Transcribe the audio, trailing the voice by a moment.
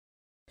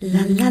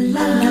La la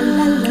la la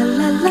la la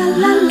la la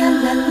la la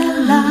la la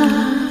la.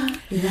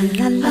 La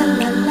la la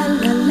la la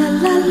la la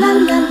la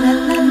la la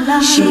la la.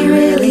 She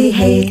really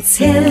hates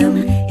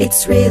him.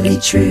 It's really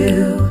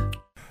true.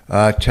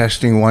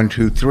 Testing 1,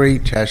 2, 3.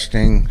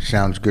 Testing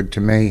sounds good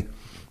to me.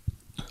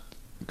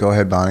 Go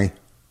ahead, Bonnie.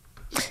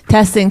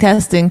 Testing.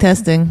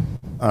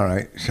 All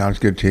right, sounds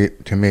good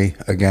to me.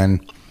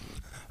 Again,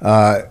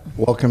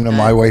 welcome to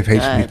My Wife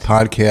Hates Me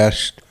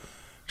podcast.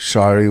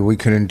 Sorry we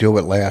couldn't do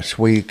it last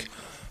week.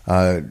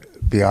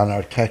 Beyond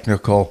our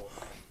technical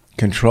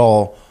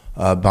control,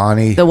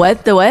 Bonnie. The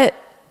what?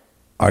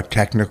 Our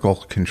technical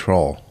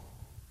control.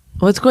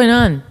 What's going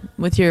on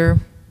with your...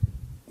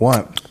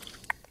 What?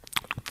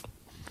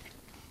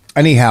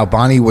 Anyhow,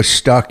 Bonnie was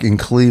stuck in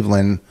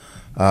Cleveland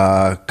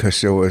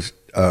because it was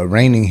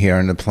raining here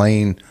and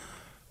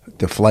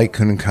the flight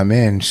couldn't come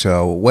in.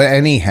 So,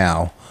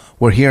 anyhow,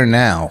 we're here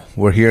now.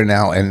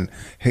 And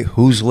hey,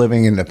 who's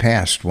living in the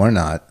past? We're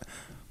not.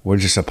 We're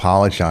just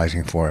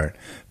apologizing for it.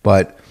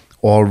 But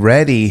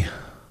already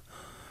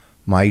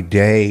my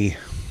day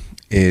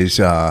is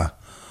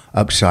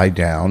upside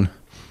down.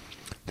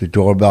 The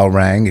doorbell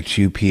rang. It's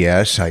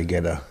UPS. I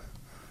get a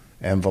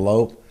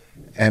envelope.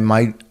 And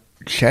my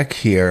check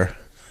here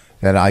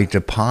that I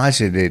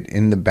deposited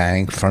in the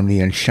bank from the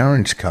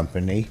insurance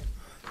company,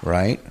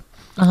 right?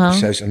 It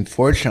says,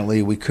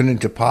 unfortunately, we couldn't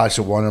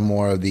deposit one or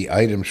more of the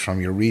items from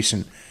your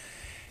recent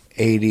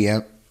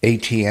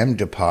ATM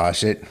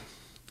deposit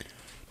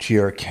to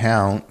your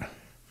account.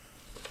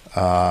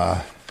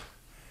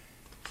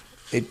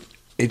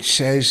 It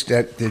says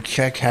that the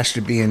check has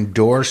to be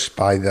endorsed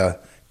by the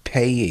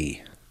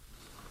payee.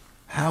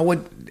 How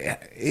would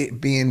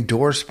it be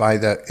endorsed by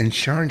the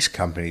insurance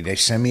company? They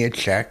send me a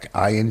check,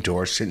 I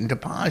endorse it and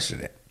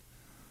deposit it.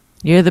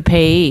 You're the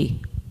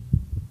payee.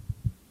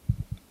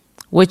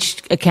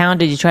 Which account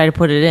did you try to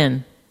put it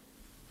in?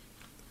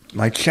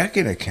 My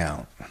checking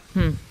account.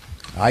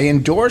 I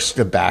endorsed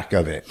the back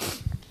of it.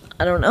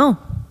 I don't know.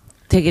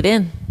 Take it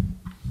in.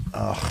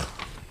 Ugh,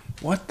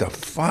 what the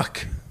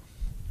fuck?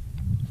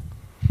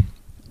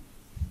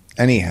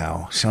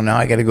 Anyhow, so now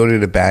I got to go to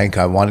the bank.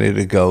 I wanted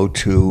to go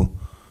to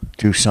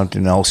do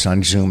something else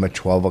on Zoom at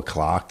 12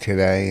 o'clock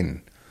today.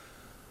 And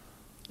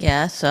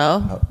Yeah,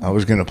 so? I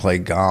was going to play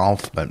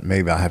golf, but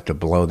maybe I'll have to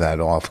blow that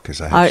off because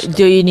I have stuff.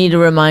 Do you need a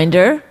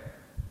reminder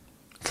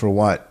For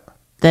what?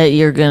 that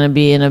you're going to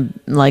be in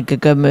a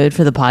good mood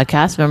for the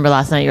podcast? Remember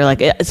last night you were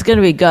like, it's going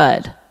to be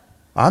good.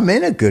 I'm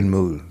in a good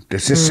mood.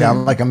 Does this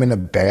sound like I'm in a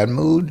bad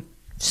mood?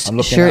 I'm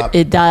looking Sure, up.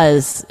 it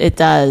does. It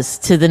does.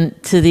 To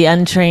the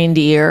untrained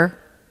ear.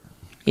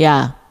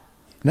 Yeah.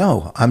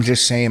 No, I'm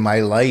just saying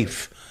my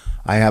life.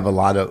 I have a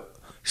lot of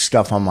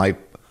stuff on my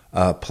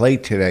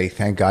plate today.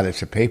 Thank God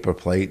it's a paper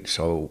plate,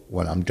 so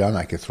when I'm done,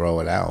 I can throw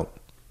it out.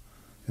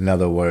 In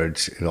other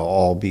words, it'll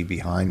all be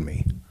behind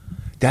me.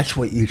 That's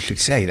what you should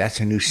say. That's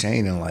a new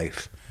saying in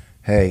life.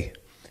 Hey,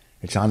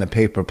 it's on a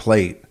paper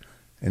plate.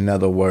 In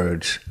other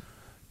words,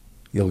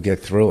 you'll get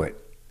through it.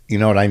 You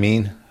know what I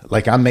mean?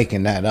 Like I'm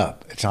making that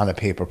up. It's on a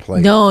paper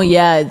plate. No,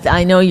 yeah,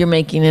 I know you're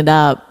making it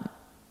up.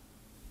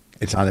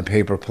 It's on a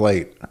paper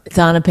plate. It's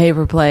on a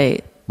paper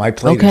plate. My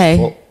plate Okay. is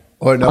full.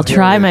 Or no, I'll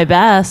try my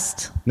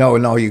best.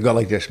 No, you go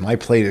like this. My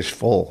plate is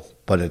full,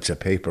 but it's a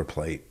paper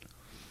plate.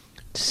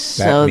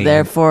 So means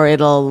therefore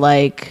it'll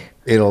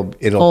It'll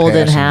fold pass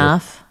in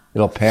half.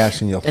 It'll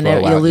pass and you'll And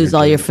throw out. you'll lose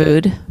all your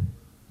food.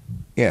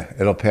 Yeah,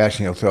 it'll pass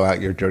and you'll throw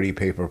out your dirty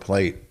paper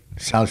plate.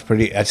 Sounds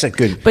pretty. That's a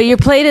good. But your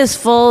plate is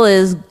full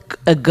is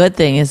a good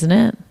thing, isn't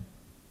it?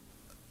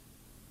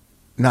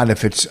 Not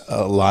if it's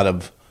a lot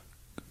of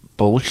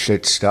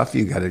bullshit stuff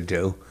you got to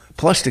do.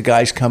 Plus, the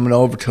guy's coming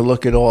over to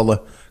look at all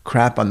the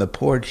crap on the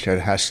porch that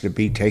has to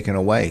be taken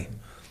away.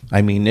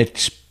 I mean,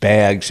 it's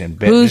bags and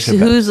bags.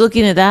 Who's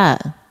looking at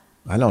that?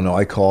 I don't know.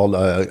 I called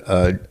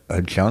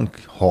a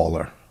junk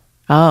hauler.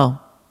 Oh,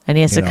 and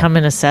he has to come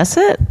and assess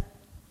it?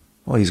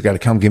 Well, he's got to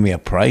come give me a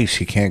price.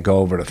 He can't go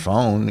over the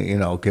phone. You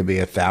know, it could be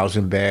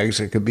 1,000 bags.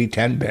 It could be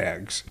 10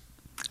 bags.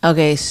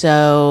 Okay,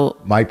 so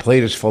My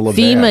plate is full of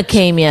FEMA bags.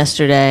 came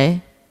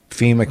yesterday.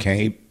 FEMA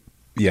came,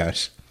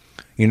 yes.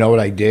 You know what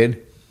I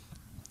did?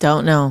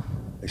 Don't know.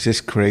 Is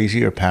this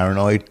crazy or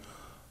paranoid?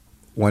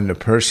 When the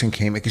person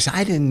came, because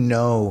I didn't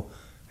know,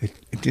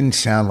 it didn't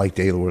sound like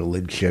they were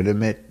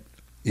legitimate.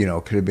 You know,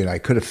 it could have been, I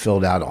could have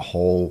filled out a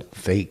whole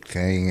fake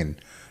thing and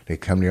they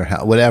come to your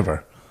house,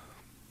 whatever.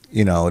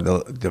 You know,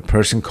 the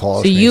person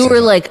calls So me. you and were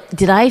says, like,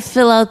 did I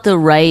fill out the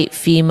right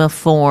FEMA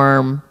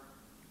form?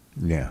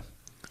 yeah.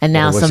 And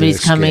now Or was it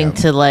somebody's a coming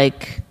scam? to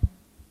like,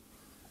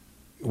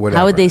 Whatever.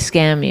 how would they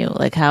scam you?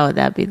 Like, how would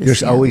that be the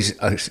There's scam? always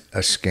a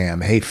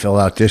scam. Hey, fill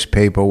out this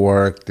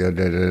paperwork,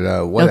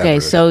 whatever. Okay,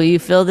 so you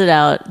filled it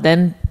out.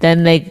 Then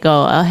they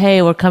go, oh,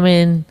 hey, we're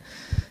coming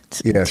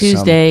Yeah,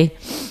 Tuesday.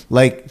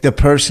 Like the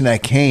person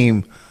that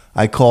came,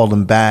 I called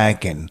them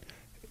back and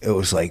it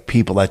was like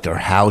people at their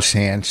house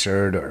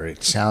answered, or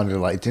it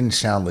didn't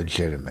sound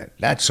legitimate.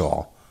 That's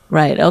all.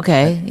 Right,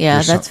 okay. Yeah,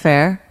 There's that's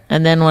fair.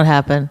 And then what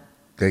happened?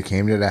 They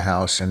came to the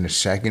house and the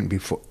second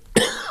before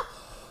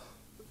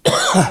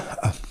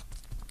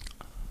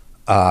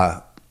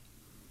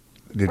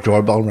the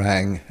doorbell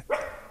rang,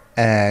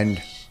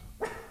 and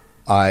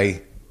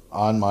I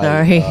on my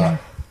Sorry.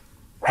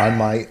 on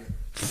my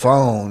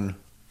phone.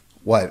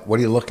 What are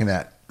you looking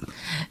at?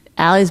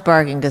 Allie's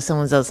barking because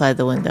someone's outside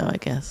the window, I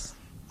guess.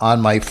 On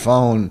my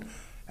phone,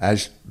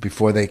 as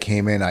before they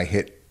came in, I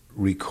hit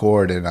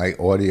record and I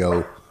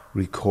audio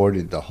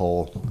recorded the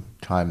whole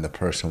time the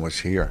person was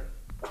here.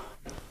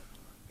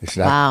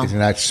 Wow. Isn't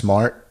that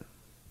smart?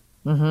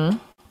 Mm-hmm.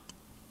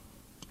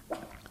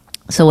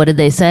 So what did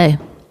they say?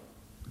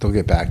 They'll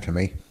get back to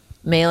me.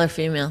 Male or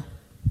female?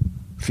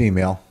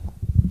 Female.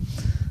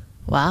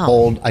 Wow.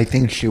 Old, I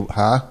think she,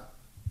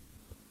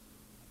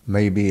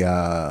 maybe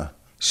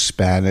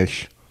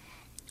Spanish.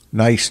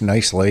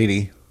 Nice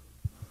lady.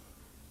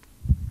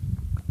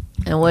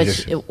 And what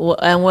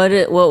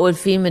would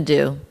FEMA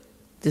do?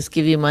 Just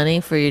give you money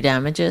for your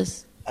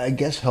damages? I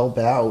guess help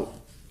out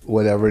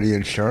whatever the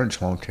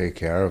insurance won't take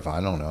care of. I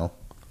don't know.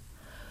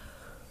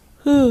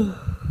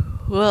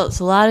 Well, it's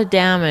a lot of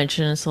damage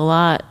and it's a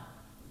lot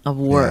of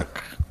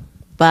work. Yeah.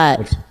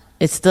 But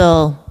it's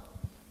still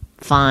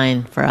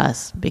fine for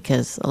us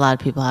because a lot of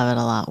people have it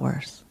a lot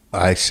worse.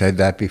 I said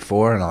that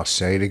before and I'll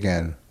say it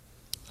again.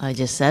 I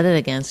just said it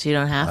again, so you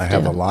don't have to. I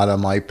have a lot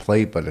on my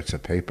plate, but it's a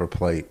paper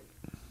plate.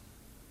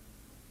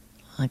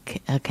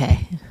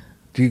 Okay.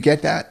 Do you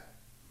get that?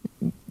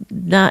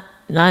 Not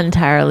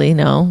entirely,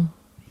 no.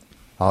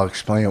 I'll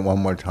explain it one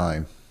more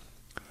time.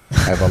 I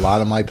have a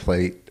lot on my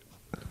plate,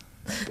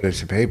 but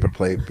it's a paper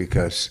plate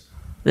because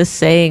This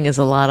saying is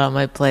a lot on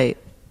my plate.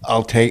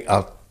 I'll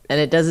And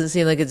it doesn't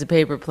seem like it's a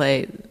paper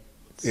plate.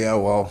 yeah,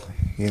 well,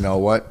 you know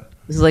what?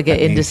 It's like an That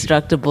means-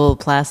 indestructible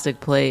plastic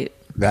plate.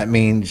 That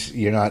means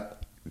you're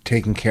not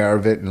taking care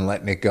of it and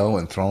letting it go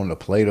and throwing the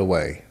plate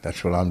away.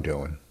 That's what I'm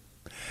doing.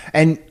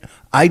 And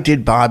I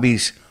did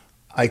Bobby's,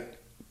 I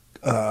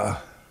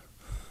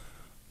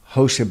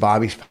hosted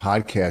Bobby's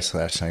podcast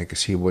last night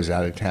because he was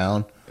out of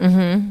town.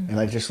 Mm-hmm. And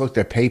I just looked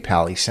at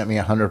PayPal. He sent me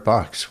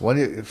 $100. What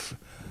if,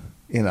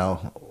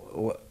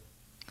 what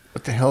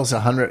the hell's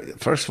 100?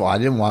 First of all, I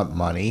didn't want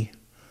money.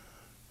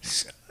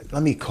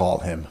 Let me call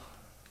him.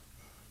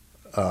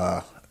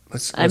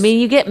 Let's I mean,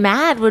 you get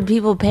mad when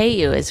people pay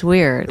you. It's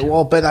weird.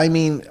 Well, but I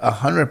mean,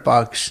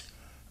 $100,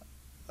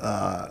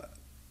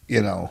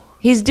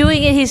 He's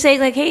doing it. He's saying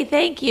like, "Hey,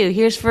 thank you.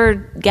 Here's for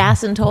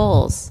gas and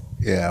tolls."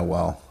 Yeah,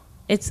 well.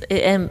 It's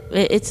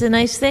a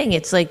nice thing.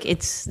 It's like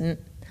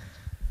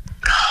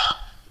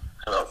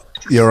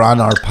You're on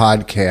our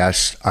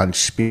podcast on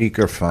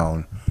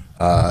speakerphone.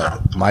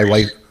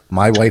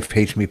 My wife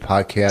hates me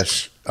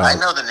podcast. I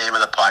know the name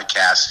of the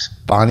podcast.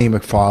 Bonnie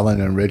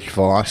McFarlane and Rich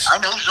Voss. I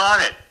know who's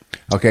on it.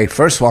 Okay,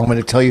 first of all, I'm going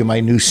to tell you my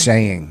new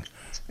saying,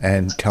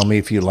 and tell me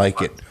if you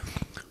like it.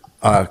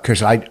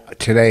 Because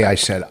today I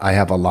said I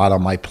have a lot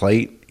on my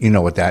plate. You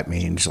know what that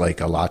means,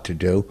 like a lot to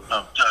do.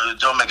 Oh,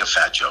 don't make a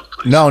fat joke,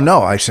 please.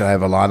 No, I said I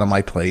have a lot on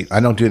my plate. I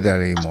don't do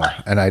that anymore,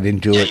 and I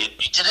didn't do Yeah, it.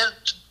 you did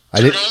it I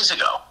two did- days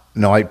ago.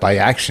 No, by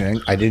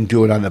accident. I didn't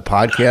do it on the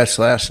podcast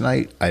last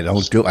night.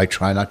 I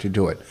try not to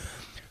do it.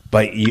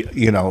 But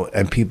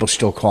and people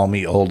still call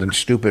me old and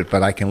stupid,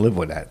 but I can live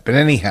with that. But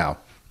anyhow,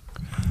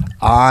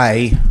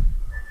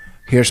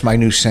 here's my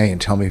new saying.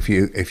 Tell me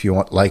if you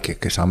want like it,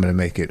 because I'm going to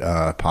make it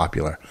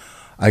popular.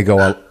 I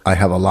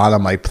have a lot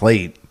on my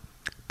plate,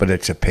 but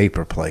it's a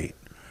paper plate.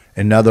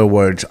 In other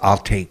words, I'll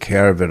take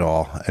care of it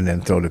all and then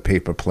throw the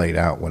paper plate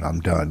out when I'm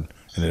done,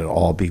 and it'll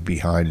all be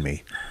behind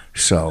me.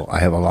 So I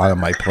have a lot on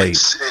my plate.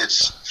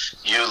 It's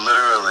you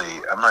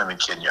literally. I'm not even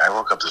kidding you. I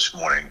woke up this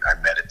morning. I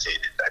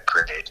meditated. I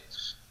prayed.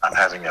 I'm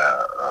having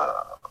a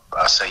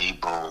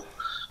acai bowl.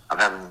 I'm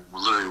having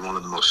literally one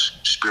of the most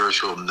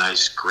spiritual,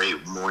 nice,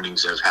 great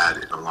mornings I've had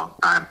in a long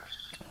time,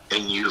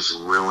 and you've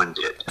ruined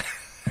it.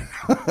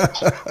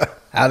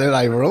 How did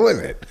I ruin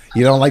it?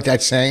 You don't like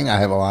that saying? I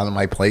have a lot on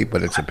my plate,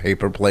 but it's a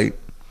paper plate.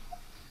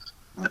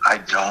 I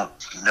don't.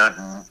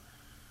 No,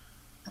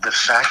 the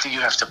fact that you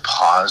have to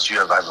pause. I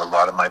have a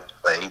lot on my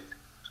plate,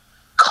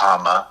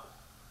 comma.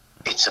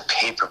 It's a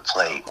paper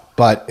plate.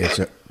 But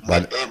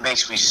It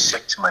makes me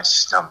sick to my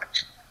stomach.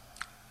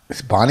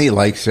 Bonnie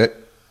likes it.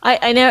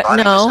 I never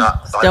Bonnie does no.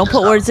 not- Bonnie Don't does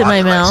put not. words in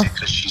my Bonnie likes mouth. it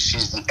 'cause she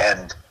sees the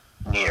end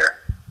near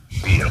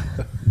for you.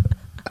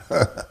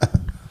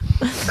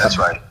 That's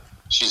right.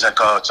 She's like,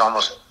 oh, it's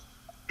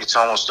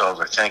almost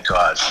over. Thank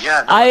God.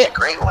 Yeah, no, it's a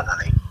great one,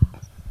 honey.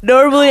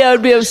 Normally, I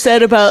would be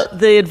upset about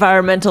the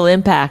environmental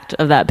impact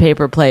of that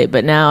paper plate,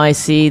 but now I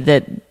see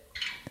that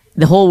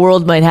the whole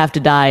world might have to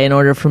die in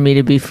order for me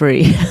to be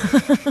free.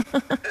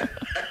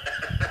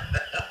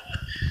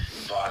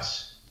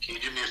 Boss, can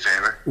you do me a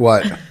favor?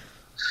 What?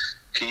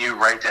 Can you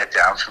write that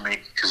down for me?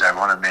 Because I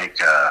want to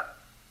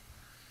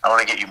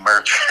get you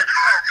merch.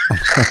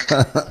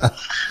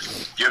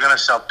 You're going to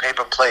sell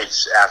paper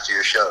plates after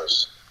your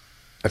shows.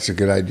 That's a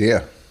good idea.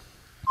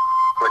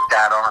 Put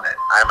that on it.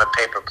 I'm a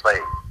paper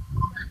plate.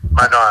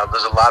 No,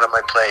 there's a lot on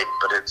my plate,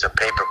 but it's a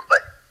paper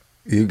plate.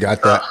 You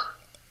got that?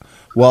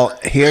 Well,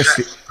 here's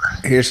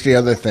the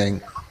other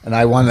thing, and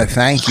I want to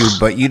thank you,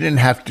 but you didn't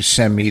have to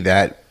send me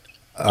that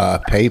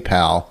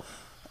PayPal.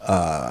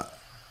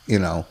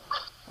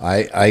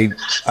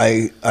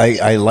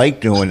 I like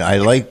doing. I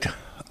liked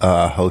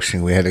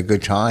hosting. We had a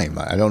good time.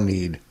 I don't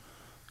need,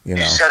 you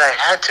know. You said I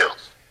had to.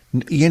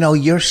 You know,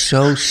 you're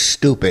so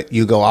stupid.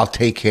 You go, I'll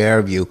take care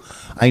of you.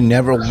 I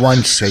never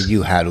once said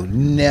you had to.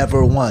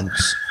 Never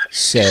once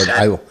said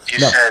I will. You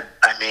No, said,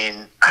 I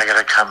mean, I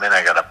gotta come in.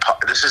 I gotta.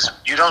 This is.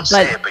 You don't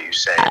say it, but you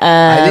say it.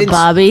 didn't-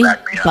 Bobby,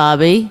 Back me up.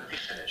 Bobby, Let me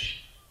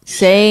finish.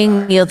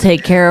 saying you'll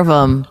take care of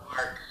him.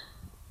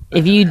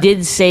 If you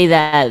did say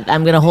that,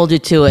 I'm going to hold you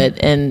to it,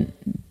 and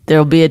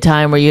there'll be a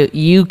time where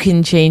you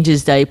can change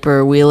his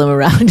diaper, wheel him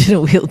around in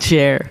a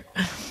wheelchair.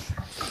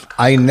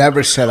 I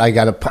never said I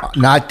got to.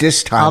 Not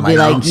this time. I'll be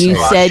I like, didn't you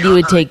say it. said you You're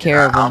would the- take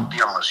care of I'll him.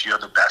 be honest. You're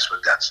the best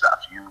with that stuff.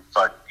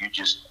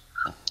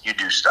 You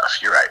do stuff.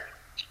 You're right.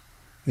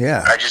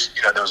 Yeah. I just,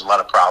 there was a lot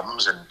of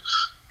problems, and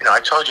I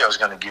told you I was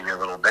going to give you a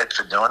little bit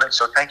for doing it.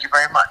 So thank you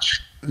very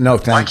much. No,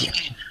 thank you.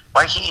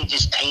 Why can't you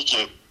just take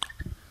it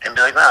and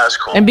be like, no, that's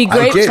cool. And be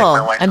I did. grateful.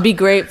 My wife- And be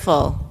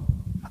grateful.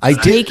 I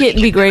did. Take it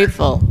and be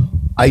grateful.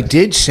 I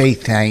did say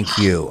thank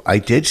you. I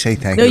did say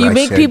thank No, you. you I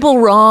make said- people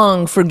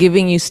wrong for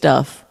giving you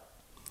stuff.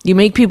 You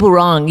make people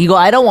wrong. You go,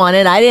 I don't want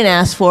it. I didn't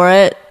ask for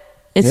it.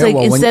 It's Yeah, like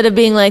well, when- instead of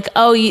being like,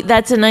 oh,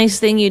 that's a nice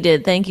thing you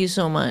did. Thank you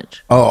so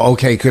much. Oh,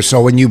 okay. Because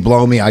so when you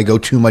blow me, I go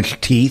too much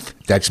teeth.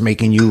 That's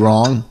making you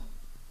wrong.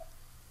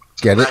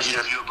 Get it? Imagine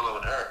if you were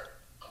blowing her.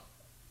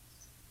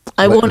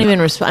 I What- won't even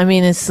respond. I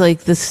mean, it's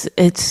like this.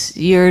 It's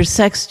your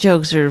sex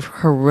jokes are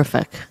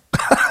horrific.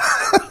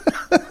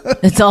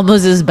 It's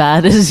almost as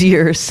bad as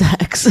your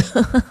sex.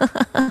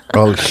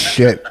 Oh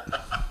shit.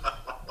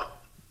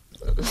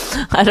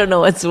 I don't know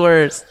what's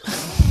worse,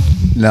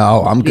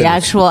 No, I'm the good.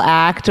 actual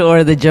act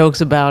or the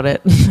jokes about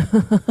it.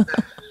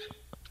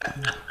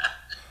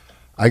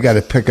 I got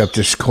to pick up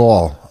this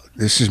call.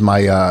 This is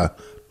my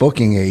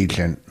booking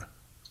agent.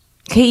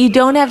 Okay, you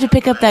don't have to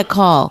pick up that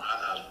call.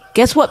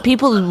 Guess what?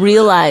 People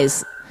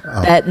realize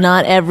that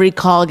not every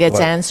call gets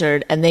What?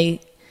 answered, and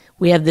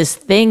we have this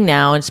thing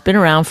now. It's been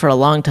around for a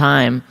long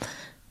time,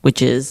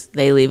 which is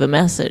they leave a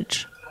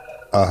message,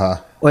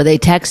 or they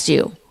text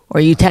you,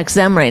 or you text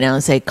them right now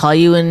and say, "Call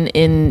you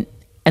in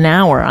an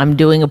hour. I'm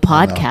doing a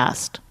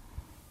podcast."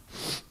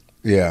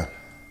 Yeah.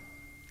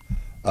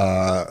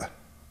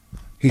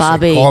 He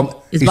Bobby,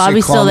 is he Bobby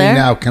said, call still me there?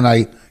 now. Can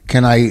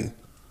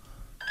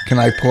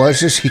I pause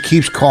this? He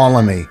keeps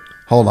calling me.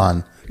 Hold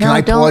on. Can I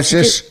don't- pause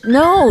this?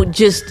 No,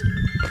 just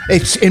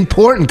It's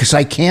important because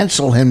I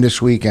cancel him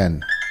this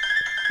weekend.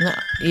 no.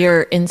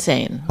 You're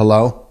insane.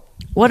 Hello?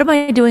 What am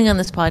I doing on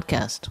this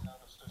podcast?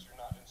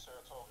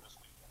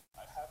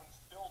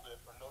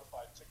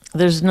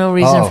 There's no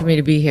reason Oh. for me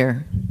to be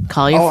here.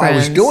 Call your Oh, friends. I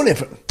was doing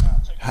it.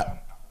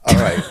 All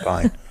right,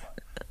 fine.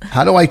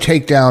 How do I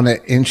take down the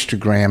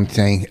Instagram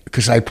thing?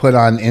 Because I put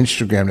on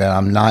Instagram that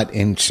I'm not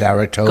in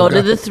Saratoga. Go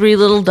to the three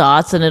little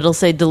dots and it'll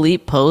say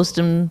delete post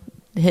and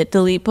hit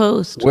delete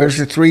post Where's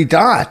the three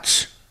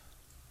dots?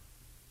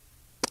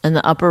 in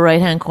the upper right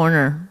hand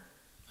corner,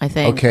 I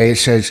think. Okay, it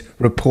says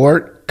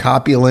report,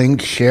 copy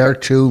link, share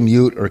to,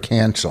 mute, or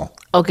cancel.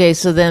 Okay,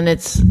 so then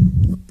it's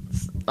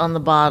on the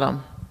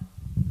bottom.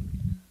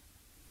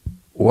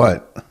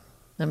 What?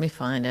 Let me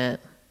find it.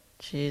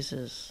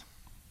 Jesus.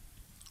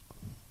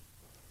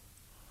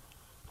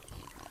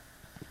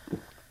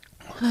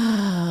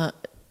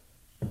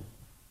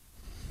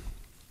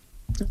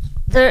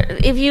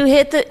 If you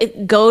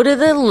hit go to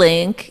the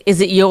link, is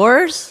it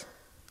yours?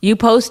 You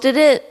posted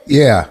it?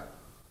 Yeah.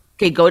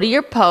 Okay, go to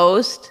your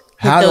post.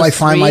 hit How do those I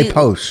find my three-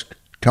 post?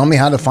 Tell me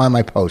how to find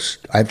my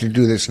post. I have to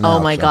do this now. Oh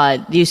my so-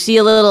 God. Do you see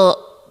a little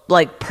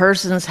like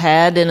person's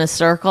head in a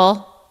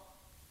circle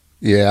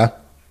Yeah.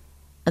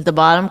 at the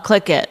bottom?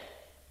 Click it.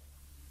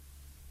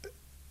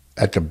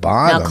 At the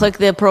bottom. Now click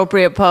the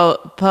appropriate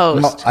post.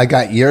 No, I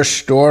got your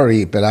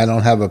story, but I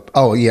don't have a.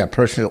 Oh yeah,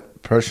 personal.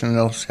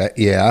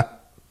 Yeah.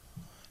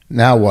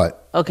 Now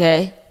what?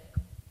 Okay.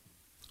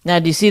 Now,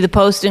 do you see the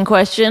post in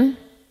question?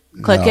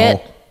 Click No.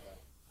 it.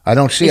 I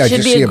don't see. It I should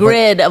just be see a bu-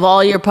 grid of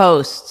all your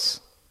posts.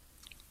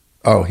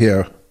 Oh,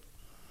 here.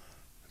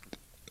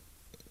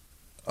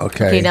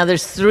 Okay. Okay, now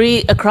there's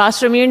three across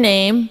from your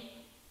name.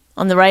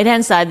 On the right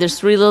hand side, there's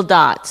three little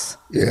dots.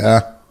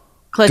 Yeah.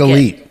 Click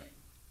Delete. it.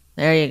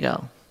 There you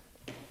go.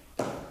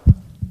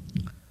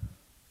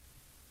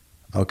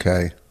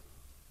 Okay.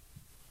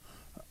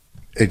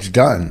 It's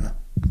done.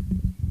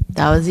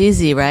 That was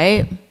easy,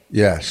 right?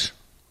 Yes.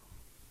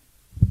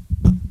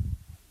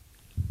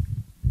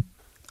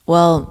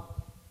 Well,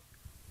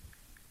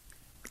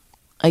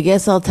 I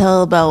guess I'll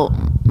tell about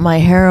my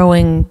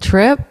harrowing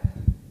trip.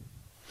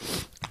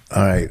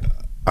 All right.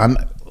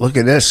 Look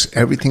at this.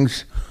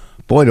 Everything's.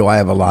 Boy, do I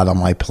have a lot on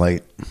my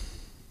plate.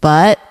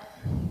 But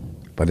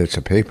But it's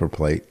a paper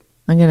plate.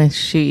 I'm going to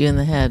shoot you in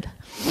the head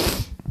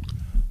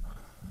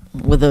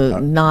with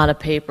not a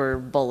paper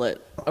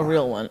bullet, a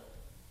real one.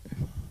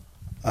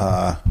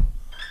 Oh,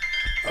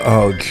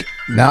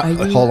 now Are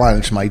you- hold on.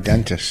 It's my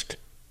dentist.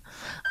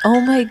 Oh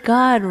my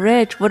God,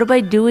 Rich, what am I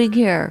doing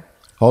here?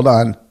 Hold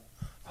on.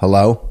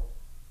 Hello.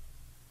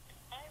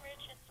 Hi, Rich.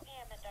 It's Pam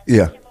at Dr.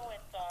 Yeah.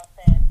 Kimowit's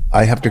office.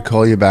 I have to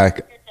call you back.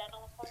 Your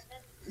dental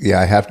appointment? Yeah,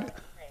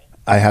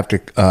 I have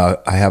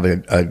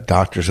a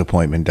doctor's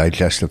appointment,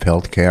 digestive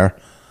health care.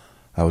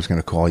 I was going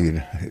to call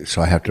you,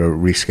 so I have to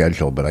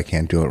reschedule, but I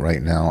can't do it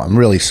right now. I'm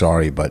really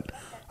sorry, but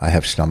I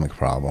have stomach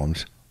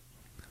problems.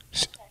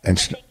 And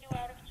I'll take you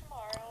out of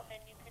tomorrow, and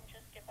you can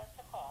just give us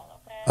a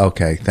call, okay?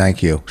 okay,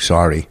 thank you.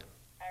 Sorry.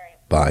 All right.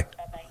 Bye.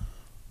 Bye-bye.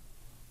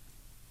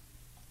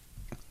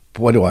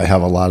 Boy, do I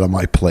have a lot on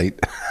my plate.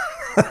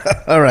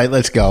 All right,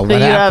 let's go. So What you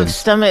happened? have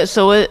stomach.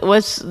 So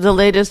what's the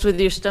latest with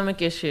your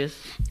stomach issues?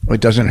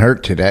 It doesn't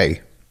hurt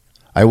today.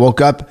 I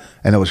woke up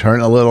and it was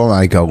hurting a little, and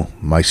I go,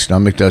 my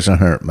stomach doesn't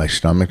hurt. My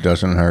stomach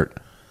doesn't hurt.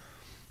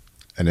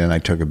 And then I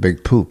took a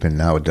big poop, and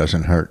now it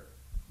doesn't hurt.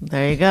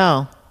 There you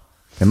go.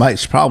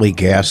 It's probably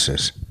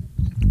gases.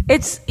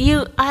 It's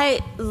you. I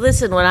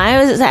listen. When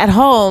I was at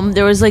home,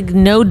 there was like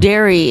no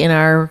dairy in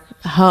our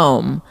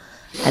home,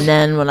 and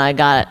then when I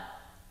got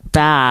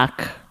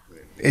back,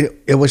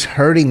 It was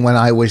hurting when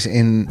I was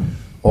in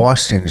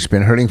Austin. It's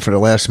been hurting for the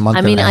last month.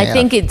 I mean, and a I half.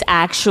 think it's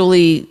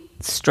actually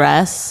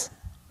stress.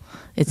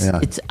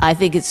 Yeah. I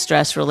think it's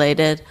stress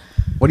related.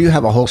 What do you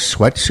have, a whole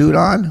sweatsuit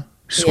on?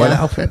 Sweat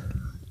Yeah. outfit?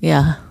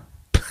 Yeah.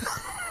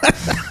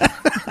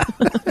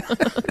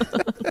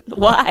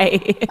 Why?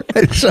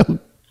 So,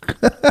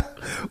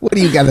 what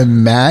do you got, a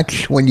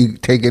match when you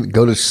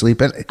go to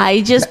sleep?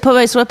 I just put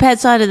my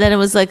sweatpants on, and then it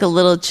was like a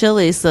little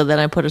chilly, so then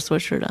I put a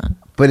sweatshirt on.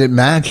 But it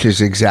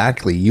matches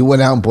exactly. You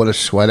went out and bought a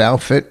sweat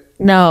outfit?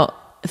 No,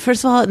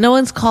 first of all, no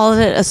one's called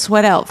it a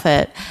sweat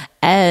outfit,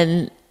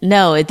 and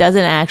no, it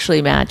doesn't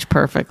actually match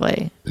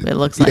perfectly. It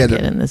looks like it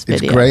in this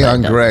video. It's gray but it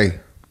on doesn't. gray.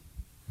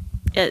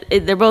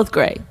 They're both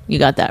gray. You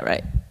got that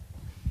right.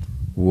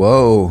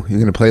 Whoa, you're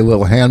going to play a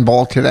little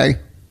handball today?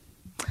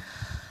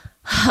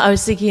 I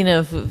was thinking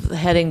of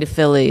heading to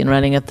Philly and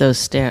running up those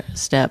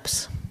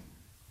steps.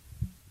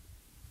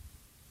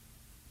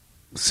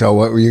 So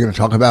what were you going to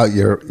talk about?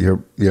 Your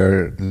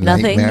Nothing.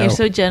 nightmare? You're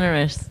so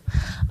generous.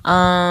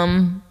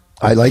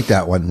 I like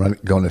that one,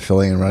 going to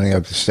Philly and running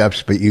up the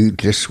steps, but you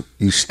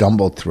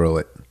stumbled through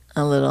it.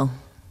 A little.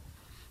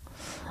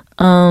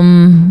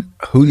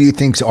 Who do you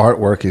think's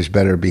artwork is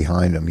better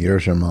behind them,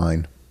 yours or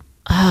mine?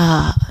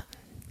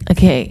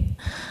 Okay.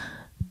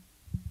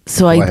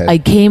 So Go ahead.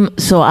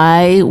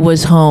 I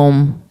was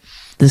home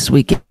this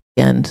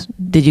weekend.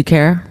 Did you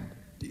care?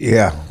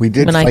 Yeah, we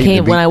did. When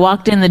fight when I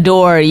walked in the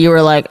door, you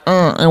were like,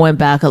 and went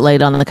back and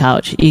laid on the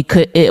couch.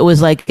 It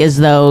was like as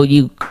though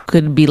you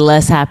could be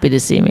less happy to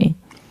see me.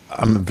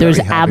 I'm There was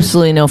very happy.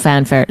 absolutely no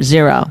fanfare.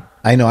 Zero.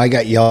 I know. I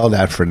got yelled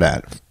at for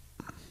that.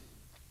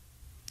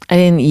 I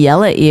didn't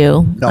yell at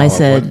you. No, I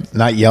said,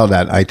 not yelled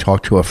at. I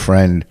talked to a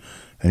friend,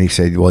 and he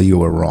said, "Well, you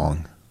were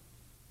wrong."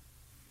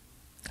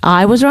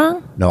 I was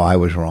wrong? No, I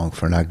was wrong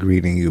for not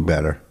greeting you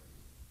better.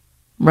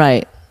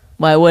 Right.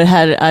 Well,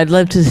 I'd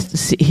love to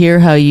hear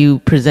how you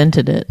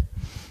presented it.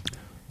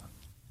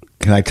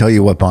 Can I tell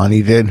you what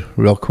Bonnie did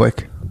real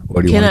quick?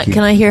 Or do you want to keep?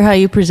 Can I hear how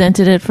you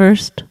presented it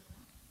first?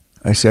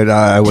 I said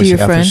I was your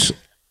friend?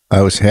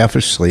 I was half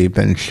asleep,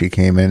 and she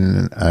came in,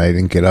 and I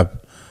didn't get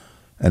up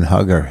and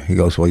hug her. He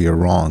goes, "Well, you're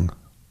wrong."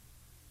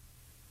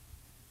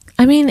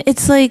 I mean,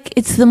 it's like,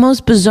 it's the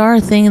most bizarre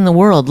thing in the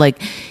world. Like,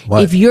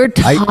 What? if you're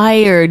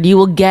tired, you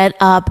will get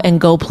up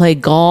and go play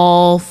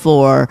golf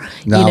or,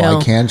 No, you know.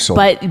 I canceled.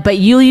 But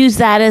you'll use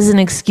that as an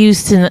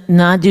excuse to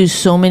not do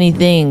so many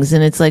things.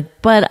 And it's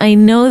like, but I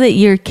know that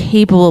you're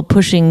capable of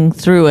pushing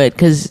through it,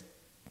 because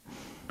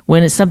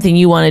when it's something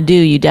you want to do,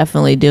 you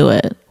definitely do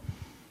it.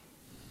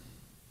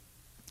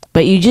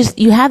 But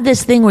you have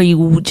this thing where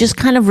you just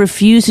kind of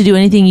refuse to do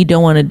anything you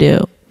don't want to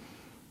do.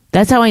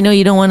 That's how I know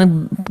you don't want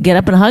to get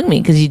up and hug me,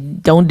 because you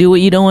don't do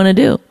what you don't want to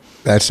do.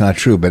 That's not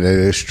true, but it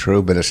is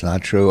true, but it's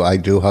not true. I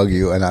do hug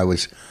you, and I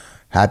was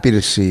happy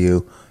to see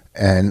you.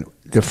 And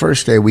the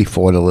first day we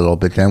fought a little,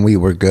 but then we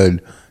were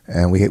good,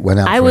 and we went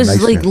out for I a was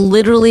nice like, dinner.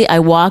 literally, I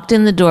walked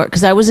in the door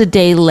because I was a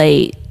day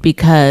late,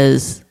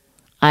 because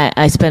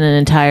I spent an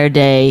entire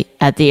day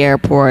at the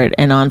airport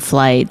and on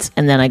flights,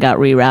 and then I got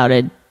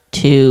rerouted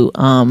to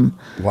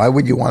Why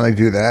would you want to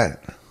do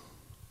that?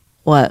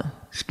 what?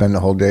 Spend the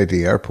whole day at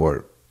the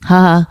airport.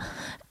 Haha.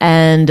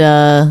 And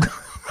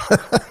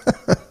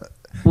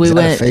we Is that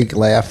a went. fake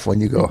laugh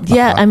when you go?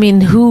 Yeah, I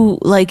mean,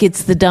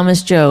 it's the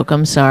dumbest joke.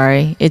 I'm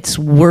sorry. It's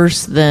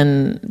worse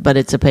than, but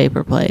it's a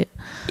paper plate.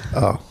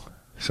 Oh,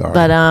 sorry.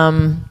 But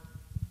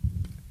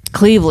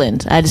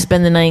Cleveland. I had to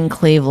spend the night in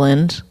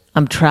Cleveland.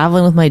 I'm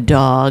traveling with my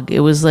dog. It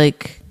was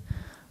like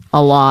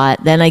a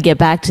lot. Then I get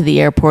back to the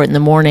airport in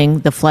the morning.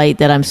 The flight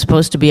that I'm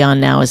supposed to be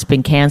on now has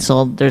been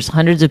canceled. There's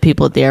hundreds of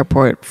people at the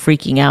airport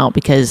freaking out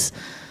because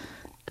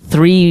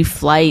 3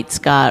 flights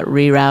got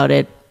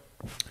rerouted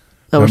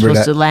that were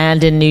supposed to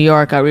land in New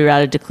York, got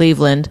rerouted to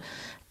Cleveland.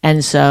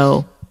 And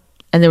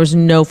there was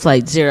no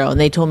flight, 0. And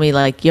they told me,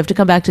 like, you have to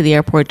come back to the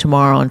airport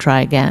tomorrow and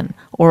try again,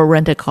 or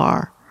rent a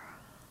car.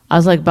 I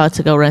was like about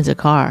to go rent a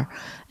car.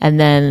 And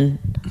then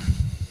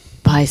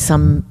by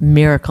some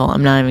miracle,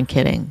 I'm not even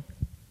kidding,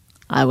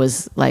 I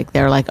was like,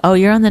 they're like, oh,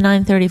 you're on the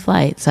 9:30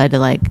 flight. So I had to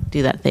like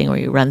do that thing where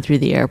you run through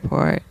the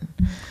airport.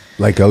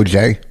 Like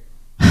OJ?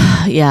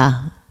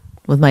 Yeah.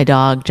 with my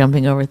dog,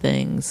 jumping over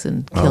things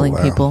and killing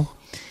wow. people,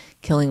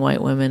 killing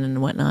white women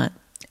and whatnot.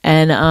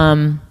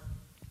 And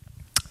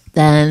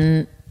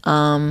then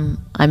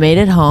I made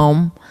it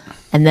home,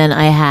 and then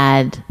I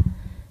had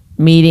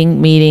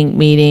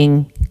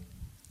meeting,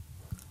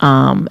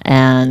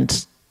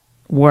 and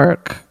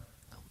work.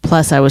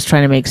 Plus, I was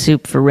trying to make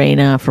soup for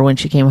Raina for when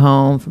she came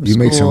home from You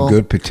school. made some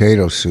good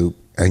potato soup,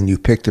 and you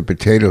picked the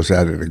potatoes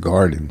out of the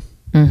garden.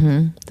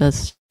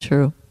 That's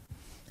true.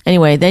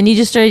 Anyway, then you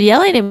just started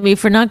yelling at me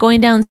for not going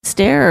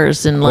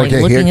downstairs and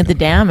looking at the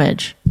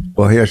damage.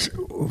 Well,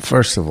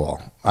 first of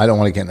all, I don't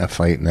want to get in a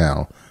fight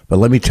now, but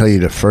let me tell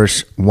you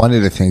one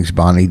of the things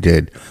Bonnie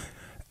did,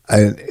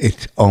 and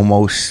it's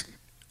almost,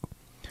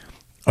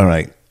 all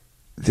right,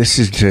 this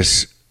is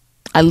just.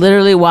 I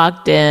literally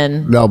walked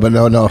in. No.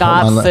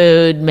 Got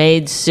food,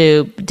 made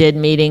soup, did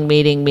meeting,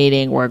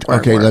 work.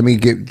 Okay, work. let me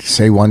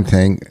say one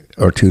thing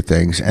or two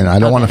things, and I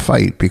don't want to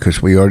fight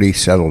because we already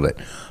settled it.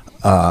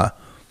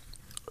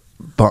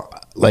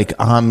 But like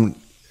I'm,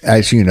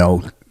 as you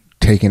know,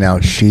 taking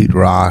out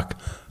sheetrock,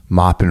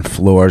 mopping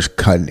floors,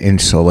 cutting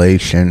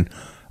insulation.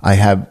 I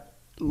have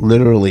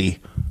literally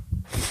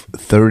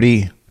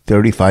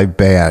 35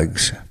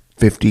 bags,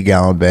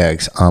 50-gallon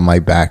bags on my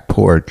back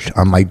porch,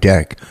 on my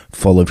deck,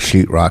 full of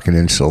sheetrock and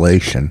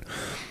insulation.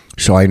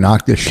 So I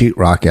knock the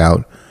sheetrock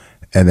out,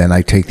 and then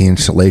I take the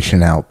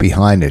insulation out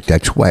behind it.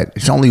 That's wet.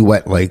 It's only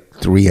wet like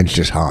 3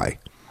 inches high.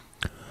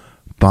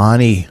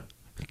 Bonnie,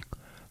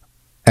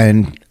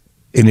 and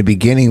in the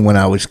beginning when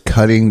I was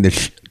cutting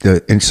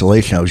the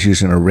insulation, I was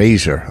using a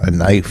razor, a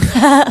knife.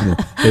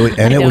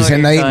 It was a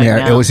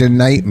nightmare. It was a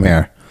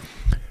nightmare.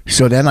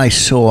 So then I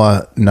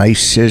saw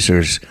nice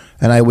scissors,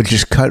 and I would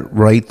just cut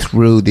right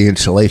through the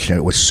insulation.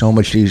 It was so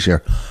much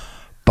easier.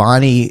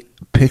 Bonnie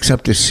picks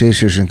up the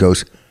scissors and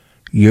goes,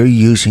 "You're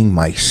using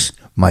my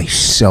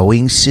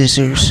sewing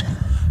scissors?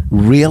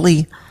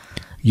 Really?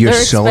 You're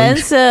They're sewing?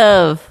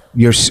 expensive.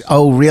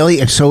 Oh, really?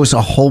 And so is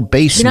a whole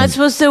basement. You're not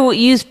supposed to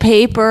use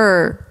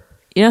paper.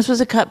 You're not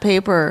supposed to cut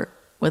paper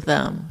with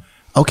them.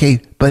 Okay,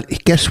 but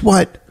guess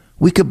what?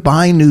 We could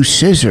buy new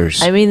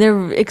scissors. I mean,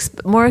 they're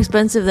more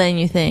expensive than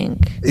you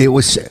think.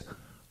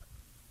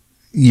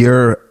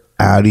 You're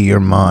out of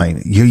your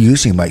mind. You're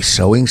using my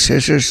sewing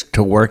scissors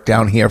to work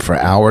down here for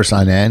hours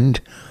on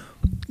end?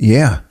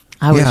 Yeah.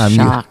 I was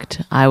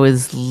shocked. I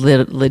was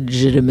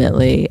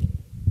legitimately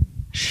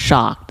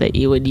shocked that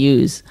you would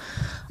use.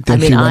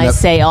 I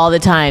say all the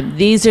time,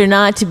 these are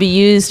not to be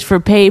used for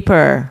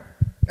paper.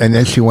 And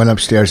then she went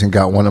upstairs and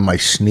got one of my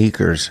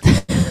sneakers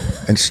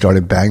and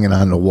started banging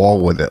on the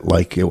wall with it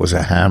like it was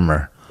a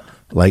hammer,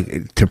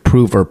 like to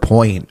prove her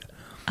point.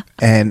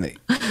 And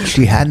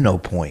she had no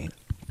point.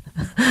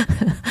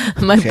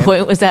 My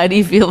point was, how do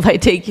you feel if I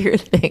take your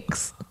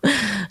things?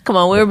 Come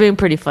on, we were being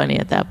pretty funny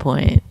at that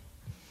point.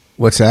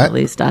 What's that? At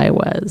least I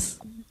was.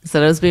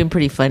 So I was being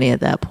pretty funny at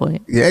that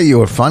point. Yeah, you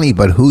were funny,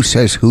 but who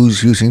says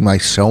who's using my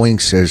sewing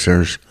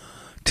scissors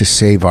to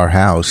save our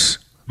house?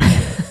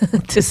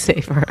 To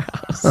save our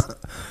house.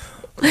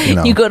 You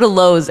know. You go to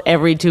Lowe's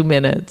every 2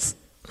 minutes.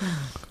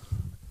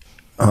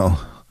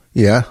 Oh,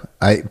 yeah.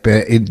 But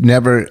it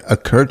never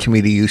occurred to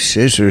me to use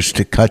scissors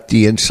to cut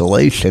the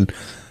insulation.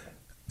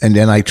 And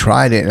then I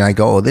tried it and I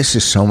go, oh, this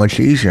is so much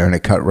easier. And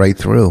it cut right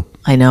through.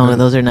 I know.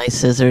 Those are nice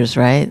scissors,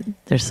 right?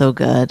 They're so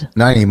good.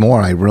 Not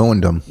anymore. I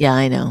ruined them. Yeah,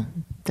 I know.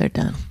 They're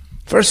done.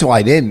 First of all,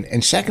 I didn't.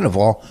 And second of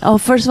all. Oh,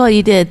 first of all,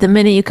 you did. The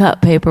minute you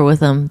cut paper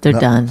with them, they're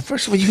done.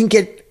 First of all, you can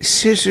get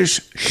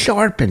scissors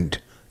sharpened.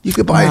 You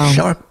could buy a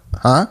sharp.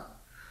 Huh?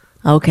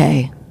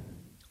 Okay.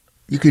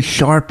 You could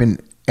sharpen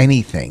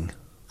anything.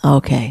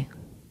 Okay.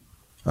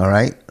 All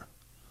right?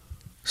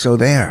 So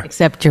there.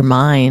 Except your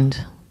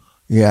mind.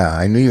 Yeah,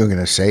 I knew you were going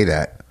to say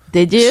that.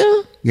 Did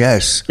you?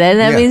 Yes. Then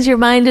that means your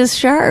mind is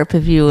sharp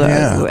if you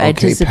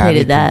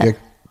anticipated that.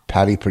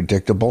 Patty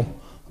predictable.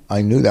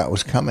 I knew that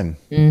was coming.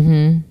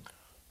 Mm-hmm.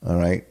 All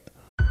right.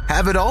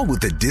 Have it all with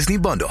the Disney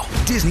Bundle.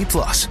 Disney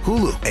Plus,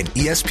 Hulu, and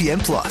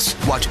ESPN Plus.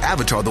 Watch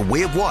Avatar: The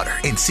Way of Water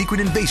and Secret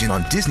Invasion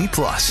on Disney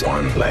Plus.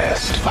 One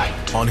last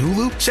fight. On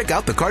Hulu, check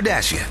out The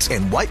Kardashians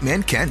and White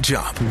Men Can't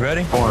Jump. You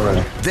ready? Oh, I'm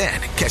ready. Then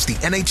catch the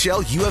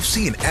NHL,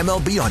 UFC, and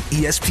MLB on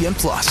ESPN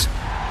Plus.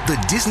 The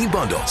Disney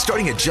Bundle,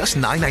 starting at just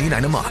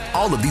 $9.99 a month.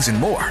 All of these and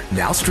more,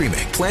 now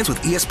streaming. Plans with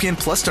ESPN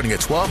Plus starting at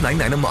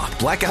 $12.99 a month.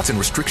 Blackouts and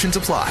restrictions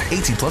apply.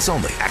 18 plus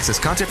only. Access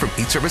content from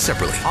each service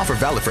separately. Offer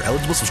valid for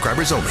eligible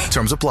subscribers only.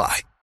 Terms apply.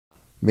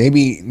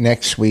 Maybe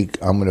next week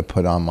I'm going to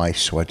put on my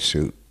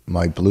sweatsuit,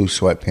 my blue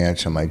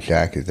sweatpants, and my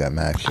jacket that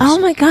matches. Oh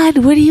my God,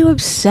 what are you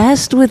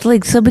obsessed with?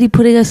 Like somebody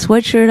putting a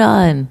sweatshirt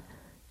on?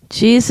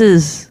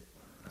 Jesus.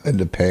 And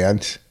the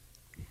pants.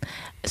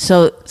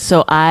 So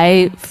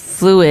I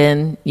flew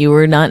in. You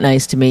were not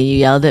nice to me. You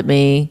yelled at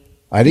me.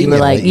 I didn't. You were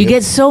like, you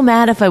get so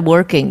mad if I'm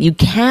working. You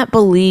can't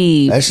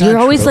believe. That's You're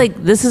not always true.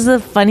 like, this is the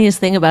funniest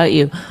thing about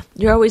you.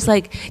 You're always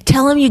like,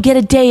 tell him you get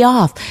a day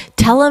off.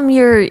 Tell him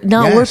you're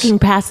not Yes. working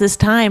past this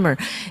time. Or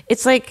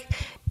it's like,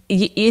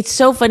 it's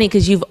so funny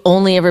because you've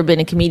only ever been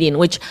a comedian,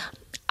 which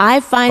I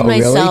find Oh,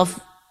 really? myself.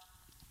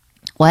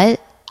 What?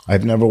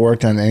 I've never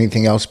worked on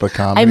anything else but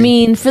comedy. I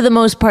mean, for the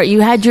most part,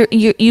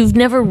 you've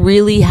never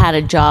really had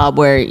a job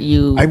where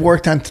you. I've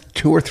worked on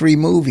 2 or 3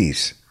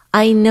 movies.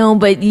 I know,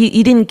 but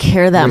you didn't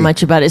care that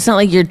much about it. It's not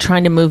like you're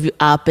trying to move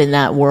up in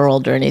that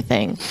world or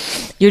anything.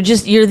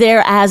 You're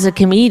there as a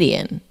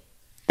comedian.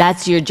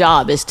 That's your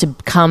job, is to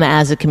come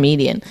as a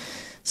comedian.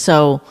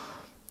 So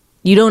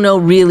you don't know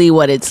really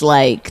what it's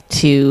like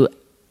to,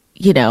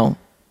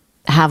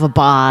 have a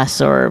boss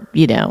or,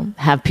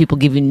 have people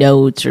give you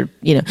notes or,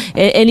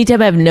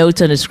 anytime I have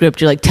notes on a script,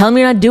 you're like, tell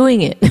me you're not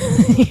doing it.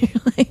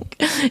 You're like,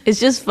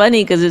 it's just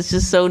funny because it's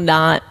just so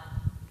not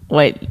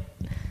what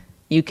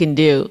you can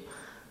do.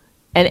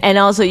 And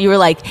also you were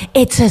like,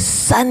 it's a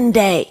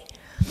Sunday.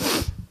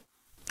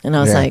 And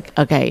I was like,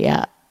 okay,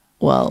 yeah,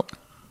 well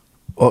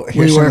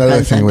here's we work another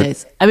on thing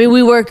Sundays.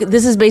 We work,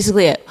 this is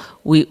basically it.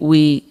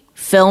 We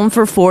film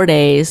for 4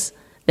 days.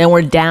 Then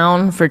we're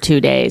down for 2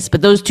 days.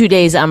 But those 2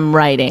 days I'm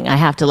writing. I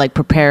have to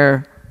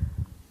prepare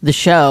the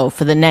show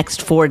for the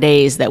next 4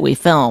 days that we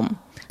film.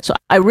 So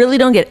I really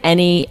don't get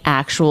any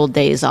actual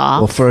days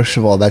off. Well, first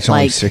of all, that's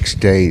only 6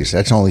 days.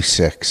 That's only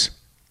 6.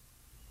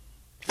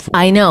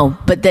 I know,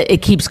 but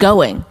it keeps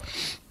going.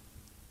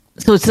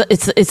 So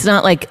it's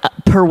not like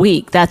per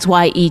week. That's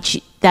why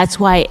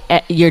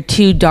your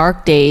 2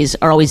 dark days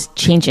are always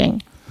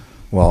changing.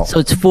 Well, so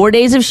it's 4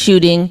 days of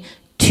shooting,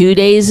 2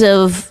 days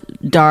of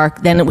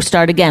dark, then it will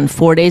start again.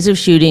 4 days of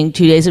shooting,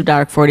 2 days of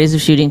dark, 4 days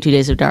of shooting, 2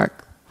 days of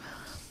dark.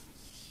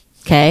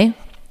 Okay?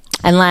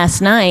 And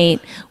last night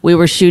we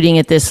were shooting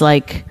at this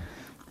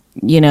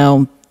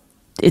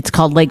it's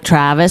called Lake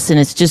Travis, and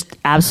it's just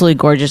absolutely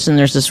gorgeous, and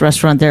there's this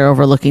restaurant there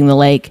overlooking the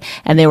lake,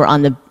 and they were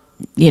on the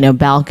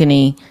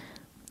balcony,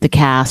 the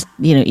cast,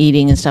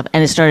 eating and stuff,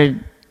 and it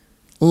started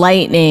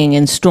lightning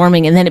and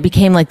storming, and then it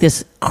became like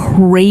this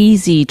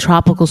crazy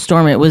tropical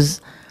storm. It was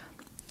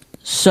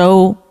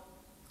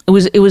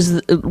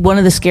one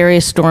of the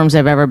scariest storms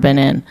I've ever been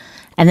in.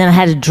 And then I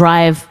had to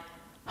drive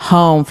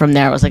home from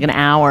there. It was like an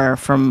hour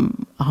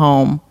from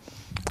home.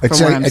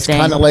 It's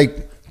kind of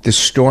like the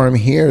storm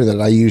here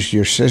that I used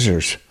your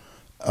scissors.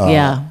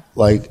 Yeah.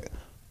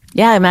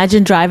 Yeah,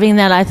 imagine driving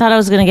that. I thought I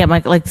was going to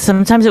get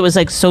sometimes it was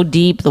so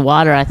deep, the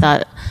water. I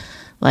thought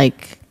I'm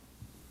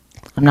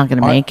not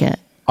going to make it.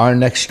 Our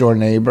next door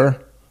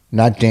neighbor,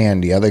 not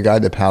Dan, the other guy,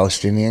 the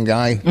Palestinian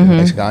guy, the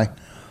nice guy,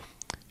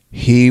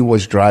 he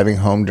was driving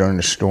home during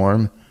the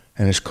storm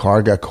and his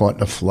car got caught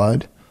in a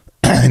flood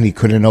and he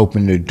couldn't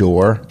open the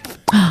door.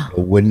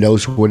 The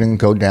windows wouldn't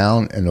go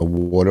down and the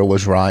water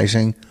was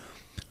rising.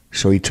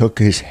 So he took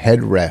his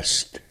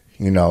headrest,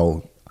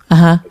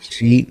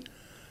 seat,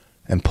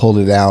 and pulled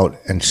it out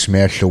and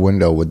smashed the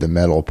window with the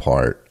metal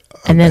part.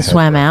 And then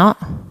swam out?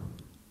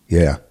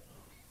 Yeah.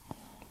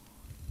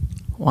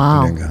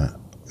 Wow.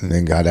 And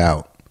then got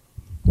out.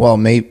 Well,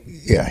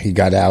 he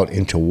got out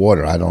into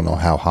water. I don't know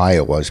how high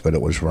it was, but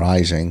it was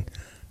rising.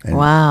 And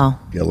wow.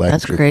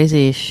 That's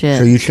crazy as shit.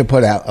 So you should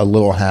put out a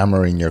little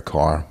hammer in your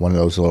car, one of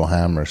those little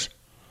hammers.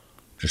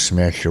 Just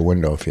smash your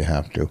window if you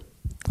have to.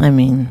 I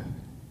mean,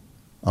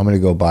 I'm going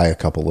to go buy a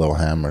couple little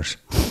hammers.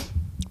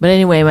 But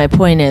anyway, my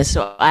point is,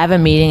 so I have a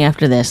meeting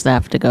after this that I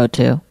have to go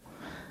to.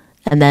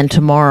 And then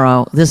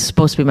tomorrow, this is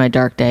supposed to be my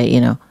dark day,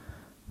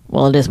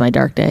 Well, it is my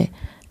dark day.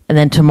 And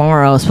then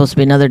tomorrow is supposed to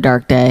be another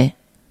dark day.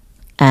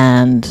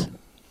 And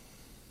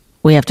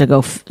we have to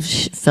go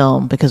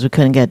film because we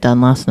couldn't get it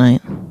done last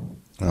night.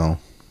 Oh.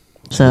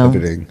 So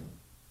riveting.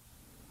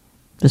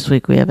 This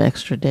week we have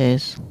extra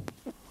days.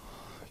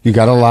 You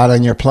got a lot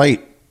on your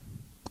plate.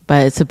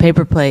 But it's a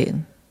paper plate.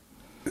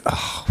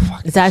 Oh,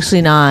 fuck. It's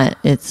actually not.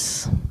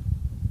 It's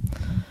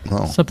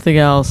something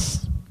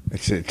else.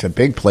 It's a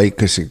big plate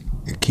because it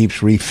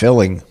keeps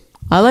refilling.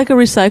 I like a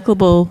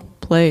recyclable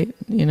plate,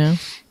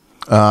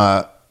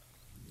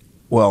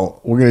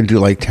 Well, we're going to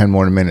do 10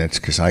 more minutes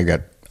because I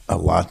got a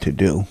lot to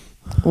do.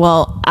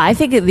 Well, I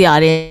think the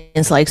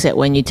audience likes it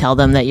when you tell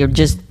them that you're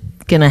just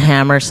going to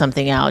hammer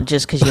something out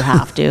just because you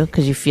have to,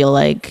 because you feel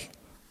like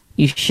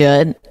you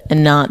should,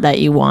 and not that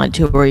you want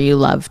to or you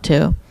love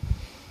to.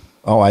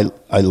 Oh,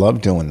 I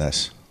love doing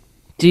this.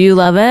 Do you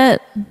love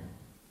it?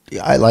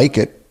 Yeah, I like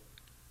it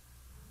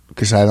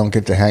because I don't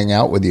get to hang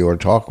out with you or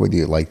talk with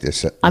you like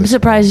this. I'm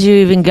surprised you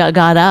even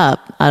got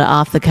up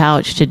off the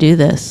couch to do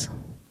this.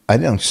 I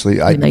don't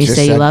sleep. Even though you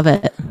say you love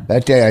it.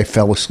 That day I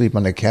fell asleep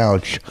on the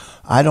couch.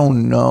 I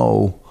don't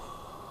know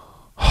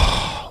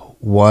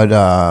what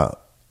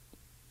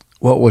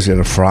was it,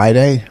 a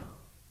Friday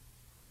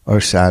or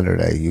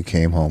Saturday you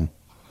came home?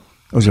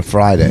 It was a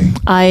Friday.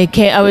 I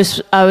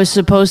was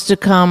supposed to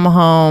come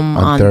home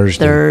on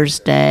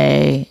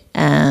Thursday,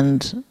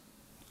 and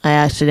I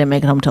actually didn't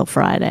make it home till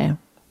Friday.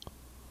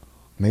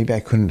 Maybe I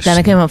couldn't. Then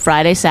I came home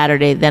Friday,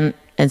 Saturday,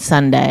 and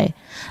Sunday,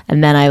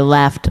 and then I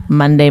left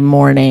Monday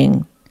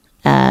morning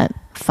at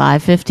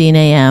 5:15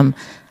 a.m.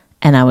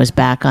 and I was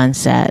back on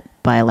set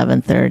by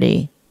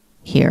 11:30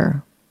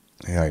 here.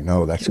 Yeah, I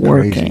know, that's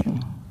working. Crazy.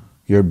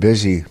 You're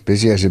busy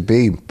as a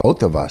bee,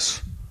 both of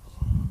us.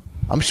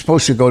 I'm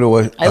supposed to go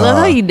to I love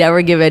how you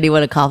never give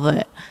anyone a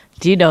compliment.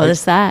 Do you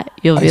notice that?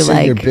 You'll I be said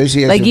like, you're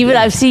busy as like a even bee.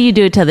 I've seen you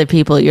do it to other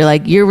people. You're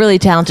like, you're really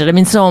talented. I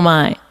mean, so am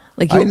I.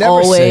 Like I you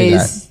never say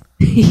always.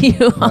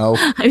 You, No.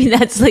 I mean,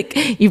 that's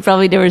like you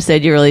probably never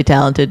said you're really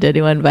talented to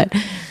anyone, but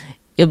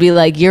you'll be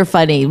like, you're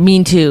funny.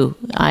 Mean too.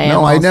 I am.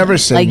 No, I also. never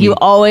said Like you mean.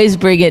 always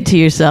bring it to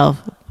yourself.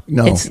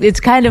 No. It's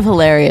kind of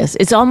hilarious.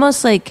 It's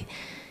almost like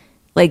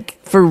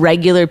for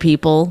regular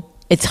people,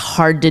 it's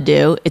hard to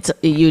do.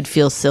 You'd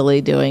feel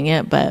silly doing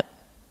it, but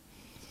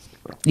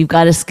you've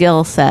got a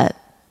skill set.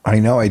 I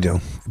know I do,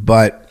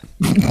 but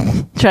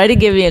Try to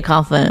give me a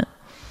compliment.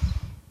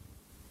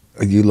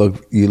 you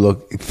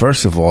look.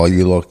 First of all,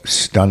 you look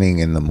stunning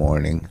in the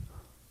morning.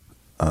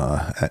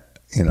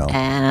 You know,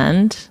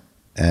 And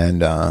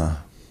and I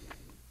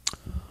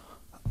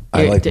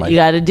like you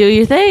got to do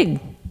your thing.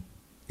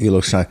 You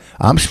look stunning.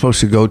 I'm supposed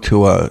to go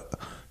to a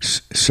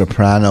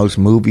Sopranos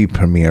movie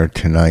premiere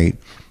tonight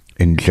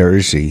in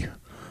Jersey,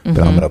 but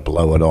I'm going to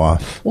blow it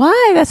off.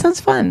 Why? That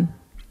sounds fun.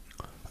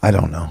 I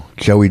don't know.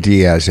 Joey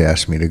Diaz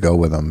asked me to go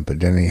with him,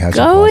 but then he hasn't.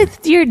 Go called me.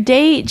 with your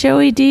date,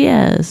 Joey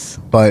Diaz.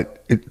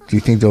 But do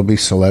you think there'll be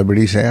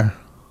celebrities there?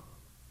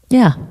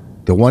 Yeah,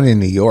 The one in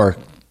New York,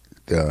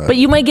 but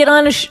you might get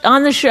on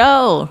on the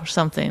show or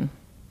something.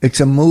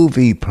 it's a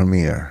movie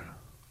premiere.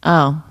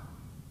 Oh,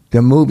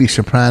 The movie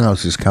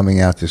Sopranos is coming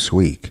out this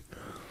week.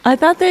 I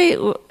thought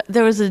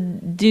there was a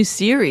new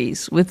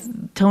series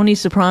with Tony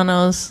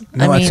Soprano's.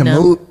 No,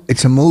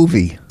 it's a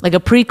movie. like a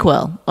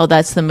prequel. Oh,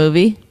 that's the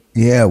movie.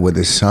 Yeah, with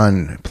his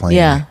son playing.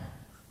 Yeah.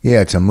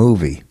 Yeah, it's a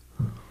movie.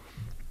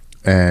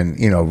 And,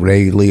 you know,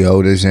 Ray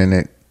Liotta's in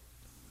it.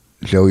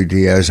 Joey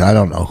Diaz. I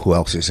don't know who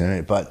else is in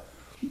it, but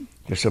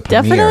there's a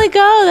premiere. Definitely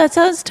go. That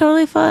sounds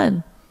totally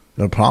fun.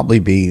 There'll probably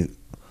be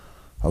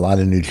a lot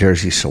of New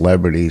Jersey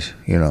celebrities,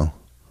 you know.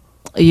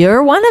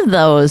 You're one of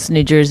those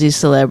New Jersey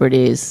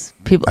celebrities.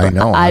 People, I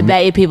know. I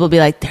bet you people will be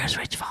like, "There's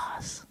Rich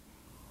Voss."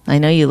 I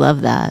know you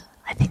love that.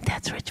 I think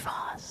that's Rich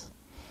Voss.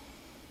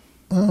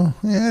 Oh,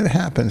 yeah, it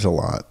happens a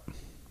lot.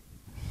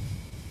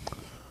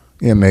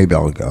 Yeah, maybe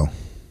I'll go.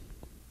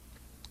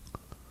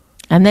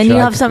 And then Should you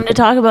I- have something to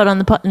talk about on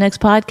the next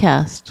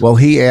podcast. Well,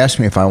 he asked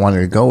me if I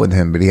wanted to go with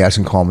him, but he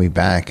hasn't called me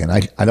back. And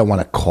I don't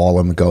want to call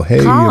him and go,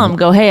 hey. Call him.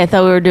 Go, hey, I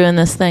thought we were doing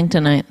this thing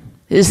tonight.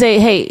 Say,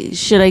 hey,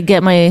 should I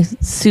get my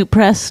suit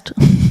pressed?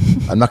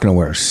 I'm not going to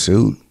wear a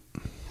suit.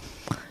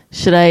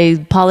 Should I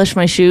polish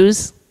my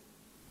shoes?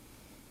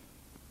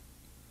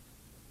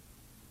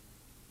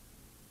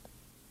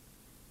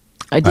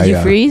 Did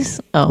you freeze?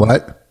 Oh,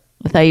 What?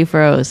 I thought you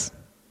froze.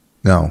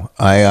 No,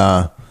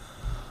 I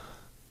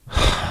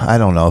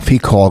don't know. If he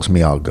calls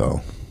me, I'll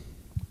go.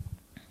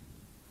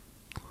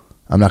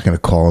 I'm not going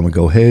to call him and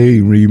go,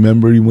 hey,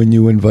 remember when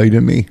you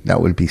invited me?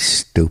 That would be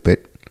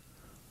stupid.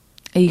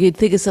 You could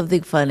think of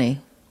something funny.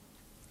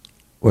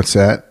 What's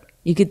that?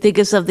 You could think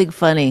of something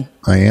funny.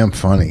 I am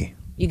funny.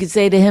 You could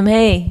say to him,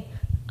 hey,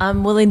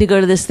 I'm willing to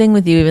go to this thing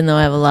with you, even though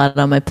I have a lot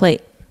on my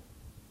plate.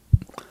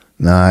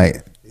 No,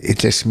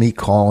 it's just me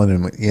calling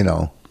him, you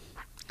know,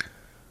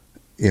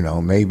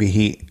 maybe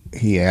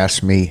he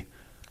asked me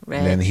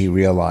and then he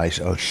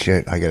realized, oh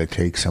shit, I got to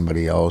take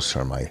somebody else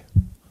or my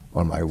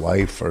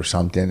wife or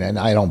something. And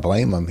I don't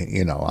blame him.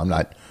 You know, I'm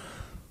not,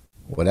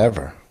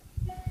 whatever.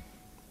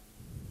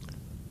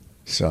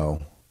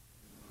 So,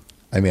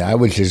 I mean, I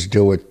would just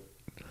do it.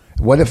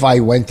 What if I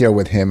went there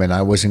with him and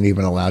I wasn't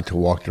even allowed to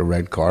walk the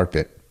red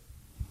carpet?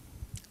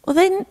 Well,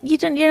 then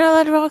you're not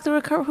allowed to walk the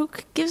red carpet. Who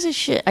gives a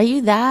shit? Are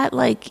you that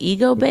like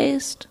ego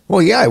based?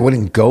 Well, yeah, I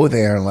wouldn't go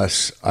there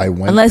unless I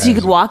went. Unless you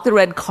could walk the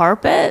red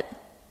carpet.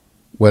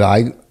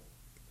 Why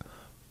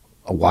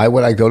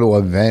would I go to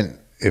an event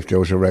if there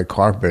was a red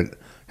carpet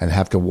and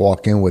have to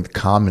walk in with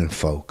common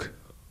folk?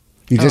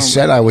 You just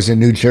said I was a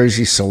New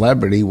Jersey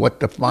celebrity. What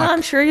the fuck? Well,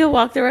 I'm sure you'll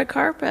walk the red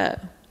carpet.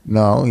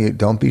 No, you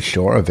don't be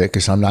sure of it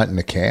because I'm not in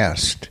the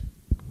cast.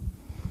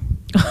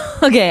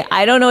 Okay,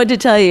 I don't know what to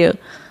tell you.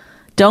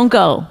 Don't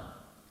go.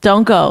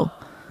 Don't go.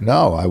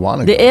 No, I want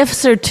to The go.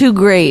 ifs are too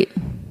great.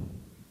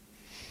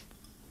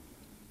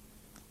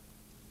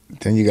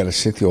 Then you got to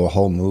sit through a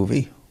whole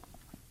movie.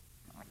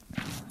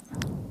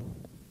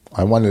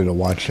 I wanted to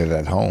watch it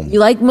at home. You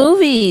like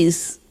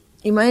movies.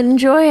 You might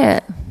enjoy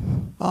it.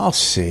 I'll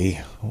see.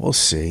 We'll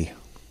see.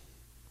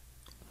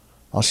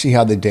 I'll see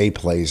how the day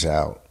plays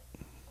out.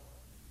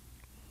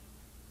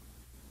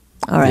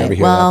 All You ever right.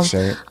 hear Well, that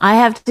say it? I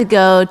have to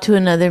go to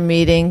another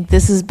meeting.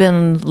 This has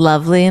been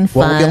lovely and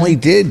fun. Well, we only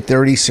did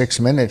 36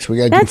 minutes. We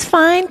got to do That's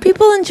fine.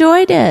 People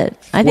enjoyed it.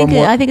 I think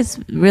it's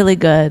really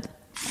good.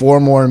 4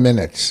 more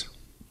minutes.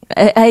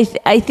 I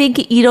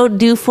think you don't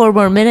do 4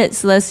 more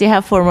minutes unless you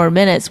have 4 more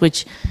minutes,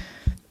 which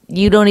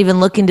you don't even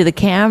look into the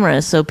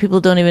camera, so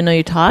people don't even know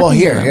you're talking. Well, to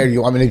here, them.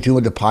 you want me to do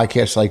the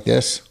podcast like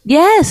this?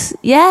 Yes.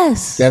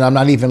 Then I'm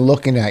not even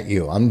looking at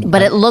you.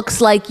 But it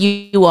looks like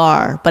you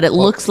are.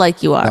 Looks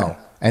like you are. No.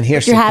 And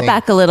here's Put your the hat thing.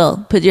 back a little.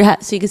 Put your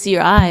hat so you can see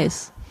your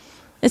eyes.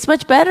 It's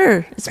much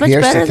better. It's much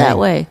Here's the better that thing.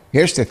 way.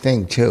 Here's the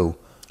thing, too.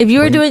 If you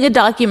were doing a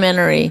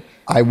documentary,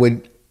 I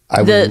would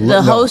the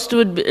no. host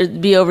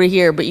would be over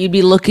here, but you'd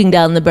be looking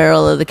down the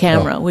barrel of the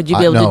camera. No. Would you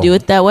be able No. to do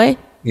it that way?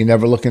 You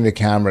never look in the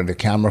camera. The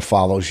camera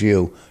follows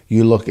you.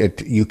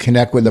 You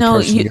connect with the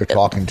person you're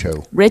talking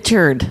to.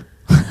 Richard.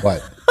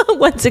 What?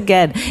 Once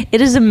again,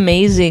 it is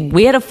amazing.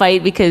 We had a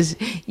fight because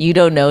you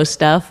don't know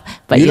stuff,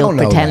 but you'll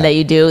pretend that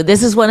you do.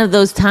 This is one of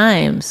those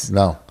times.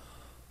 No.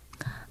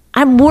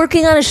 I'm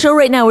working on a show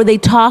right now where they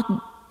talk,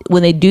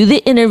 when they do the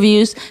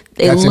interviews,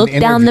 they look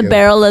down the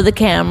barrel of the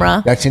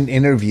camera. That's an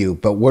interview,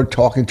 but we're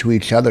talking to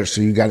each other,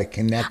 so you got to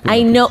connect with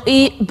I know.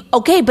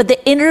 Okay, but the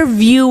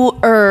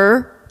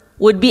interviewer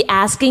would be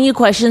asking you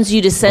questions.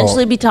 You'd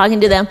essentially be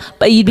talking to them,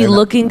 but you'd be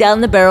looking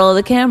down the barrel of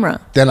the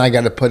camera. Then I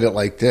got to put it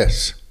like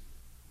this.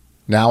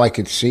 Now I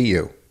could see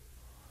you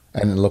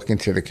and look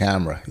into the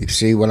camera. You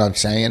see what I'm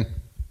saying?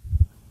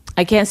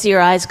 I can't see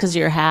your eyes because of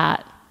your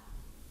hat.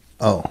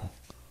 Oh.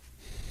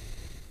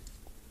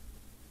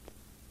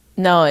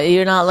 No,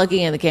 you're not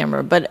looking at the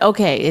camera, but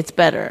okay, it's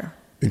better.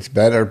 It's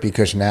better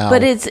because now...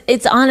 But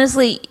it's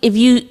honestly, if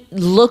you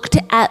looked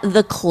at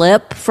the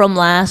clip from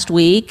last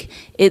week,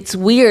 it's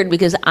weird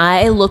because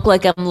I look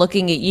like I'm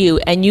looking at you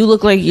and you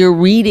look like you're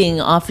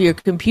reading off your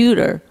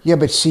computer. Yeah,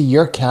 but see,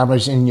 your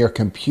camera's in your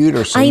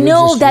computer. So I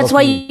know, that's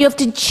why you have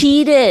to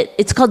cheat it.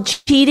 It's called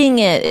cheating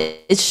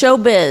it. It's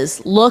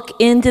showbiz. Look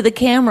into the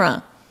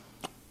camera.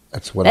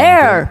 That's what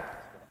I'm doing.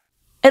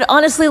 It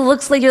honestly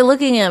looks like you're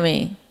looking at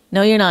me.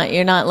 No, you're not.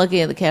 You're not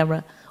looking at the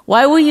camera.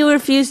 Why will you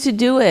refuse to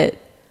do it?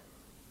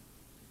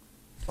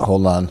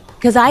 Hold on.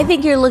 Because I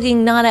think you're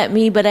looking not at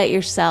me, but at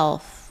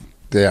yourself.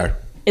 There.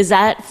 Is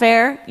that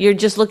fair? You're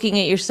just looking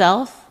at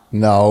yourself?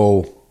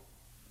 No.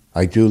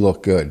 I do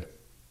look good.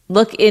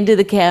 Look into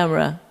the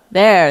camera.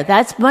 There.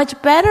 That's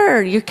much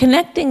better. You're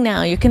connecting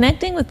now. You're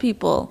connecting with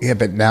people. Yeah,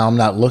 but now I'm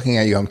not looking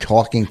at you. I'm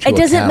talking to It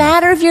doesn't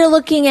matter if you're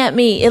looking at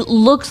me. It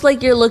looks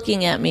like you're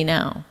looking at me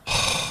now.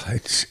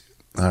 It's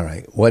all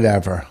right.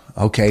 Whatever.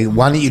 Okay.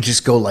 Why don't you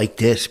just go like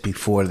this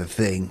before the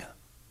thing?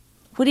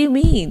 What do you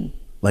mean?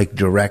 Like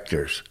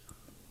directors.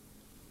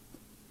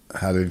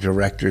 How the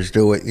directors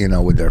do it,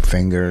 with their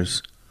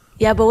fingers.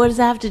 Yeah, but what does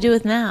that have to do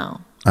with now?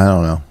 I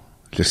don't know.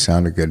 Just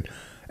sounded good.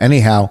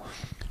 Anyhow,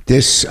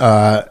 this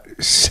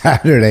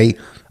Saturday,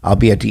 I'll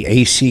be at the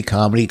AC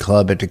Comedy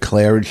Club at the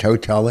Claridge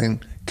Hotel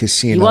and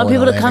Casino. You want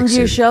people to come to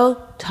your City. show?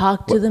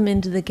 Talk to them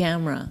into the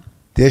camera.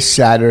 This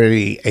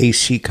Saturday,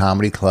 AC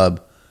Comedy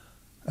Club,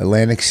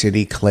 Atlantic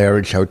City,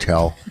 Claridge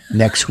Hotel.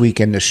 Next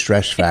weekend, the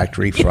Stress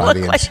Factory,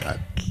 Friday and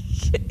Saturday.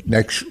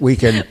 Next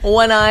weekend.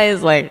 One eye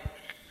is like.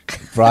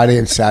 Friday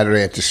and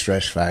Saturday at the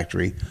Stress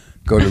Factory.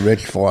 Go to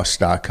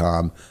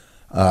richvoss.com.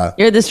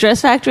 You're at the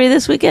Stress Factory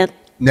this weekend?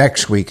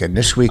 Next weekend.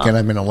 This weekend,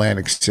 I'm in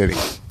Atlantic City.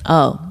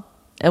 Oh.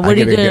 And what are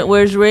you going?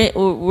 Where's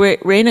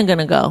Raina going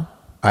to go?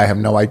 I have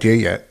no idea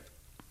yet.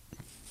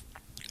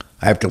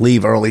 I have to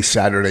leave early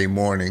Saturday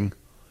morning.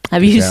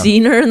 Have you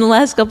seen her in the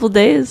last couple of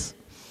days?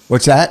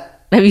 What's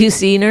that? Have you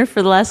seen her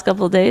for the last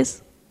couple of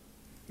days?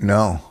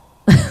 No.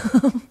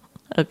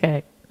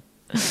 Okay.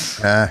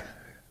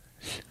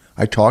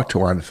 I talked to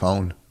her on the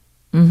phone.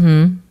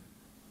 Mm-hmm.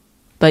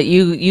 But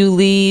you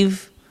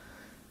leave.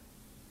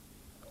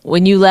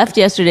 When you left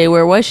yesterday,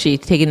 where was she?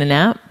 Taking a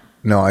nap?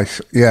 No,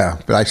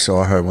 but I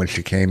saw her when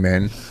she came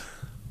in.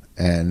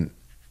 And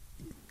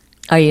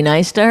are you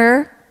nice to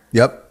her?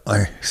 Yep.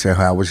 I said,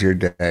 how was your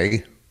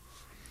day?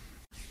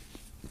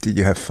 Did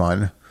you have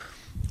fun?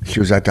 She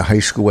was at the high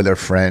school with her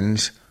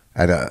friends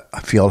at a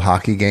field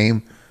hockey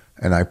game.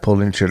 And I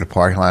pulled into the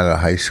parking lot of the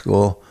high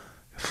school,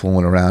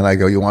 fooling around. I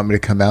go, you want me to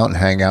come out and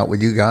hang out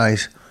with you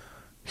guys?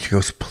 She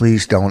goes,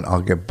 please don't.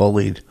 I'll get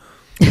bullied.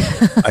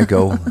 I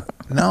go,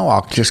 no,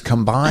 I'll just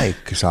come by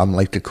because I'm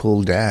like the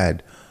cool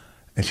dad.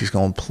 And she's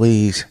going,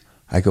 please.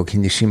 I go,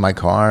 can you see my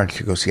car? And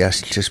she goes,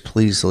 yes, just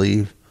please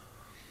leave.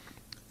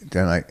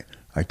 Then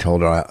I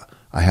told her,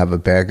 I have a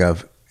bag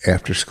of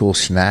after-school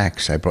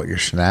snacks. I brought your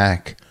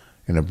snack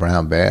in a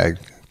brown bag.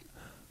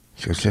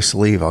 She goes, just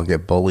leave. I'll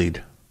get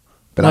bullied.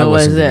 But what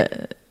was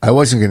it? I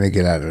wasn't going to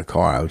get out of the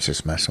car. I was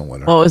just messing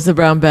with her. What was the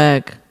brown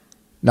bag?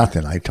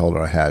 Nothing. I told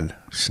her I had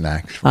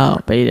snacks. Oh,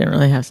 but you didn't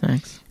really have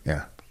snacks.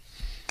 Yeah.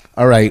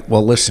 All right.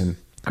 Well, listen.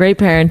 Great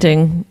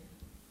parenting.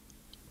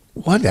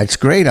 What? That's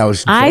great.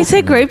 I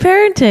said great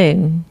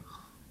parenting.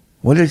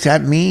 What does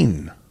that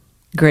mean?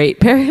 Great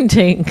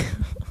parenting.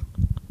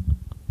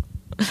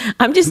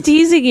 I'm just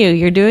teasing you.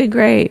 You're doing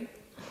great.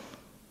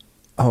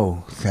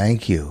 Oh,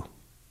 thank you.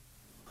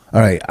 All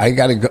right, I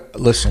got to go.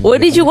 Listen.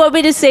 What did you want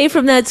me to say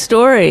from that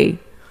story?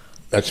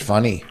 That's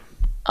funny.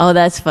 Oh,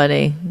 that's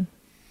funny.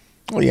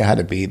 Well, you had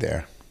to be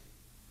there.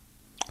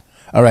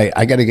 All right,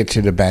 I got to get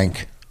to the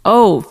bank.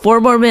 Oh, 4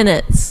 more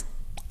minutes.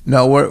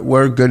 No,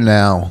 we're good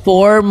now.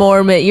 4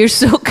 more minutes. You're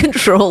so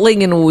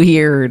controlling and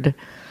weird.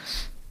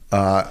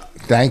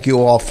 Thank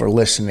you all for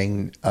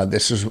listening.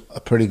 This is a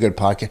pretty good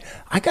podcast.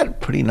 I got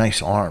pretty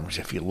nice arms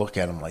if you look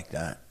at them like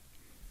that.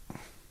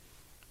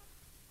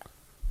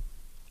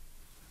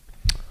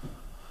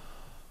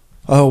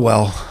 Oh,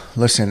 well,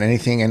 listen,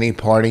 any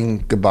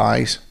parting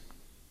goodbyes?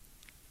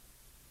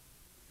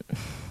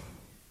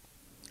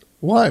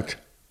 What?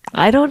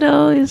 I don't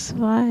know. It's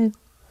fine.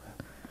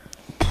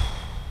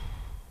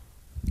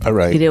 All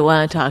right. You didn't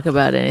want to talk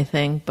about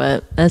anything,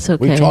 but that's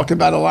okay. We talked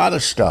about a lot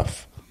of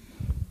stuff.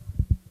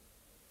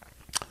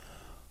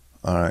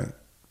 All right.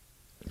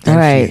 All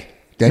right.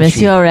 Miss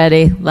you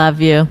already.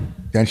 Love you.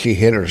 Then she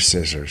hit her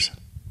scissors.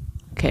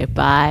 Okay,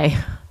 bye.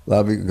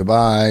 Love you.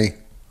 Goodbye.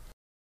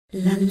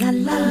 La la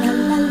la la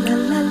la la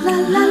la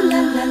la la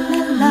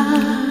la la.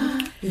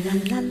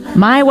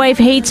 My Wife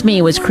Hates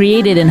Me was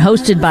created and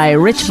hosted by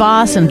Rich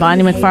Voss and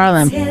Bonnie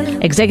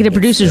McFarlane. Executive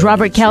producers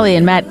Robert Kelly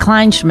and Matt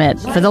Kleinschmidt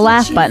for the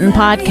Laugh Button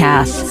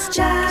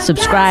podcast.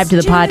 Subscribe to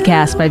the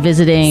podcast by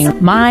visiting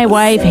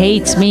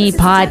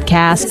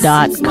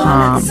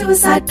mywifehatesmepodcast.com.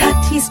 Suicide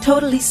pact, he's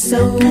totally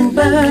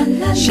sober.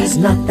 She's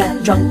not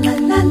that drunk.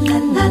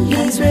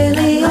 He's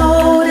really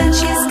old and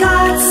she's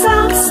got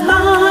some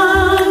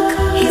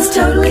spunk. He's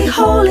totally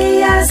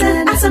holy as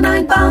an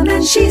asinine bomb,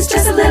 and she's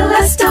just a little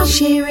less dumb.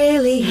 She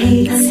really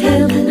hates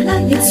him,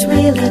 it's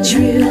really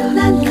true.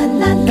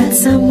 But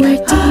somewhere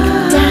deep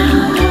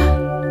down,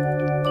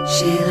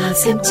 she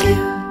loves him too.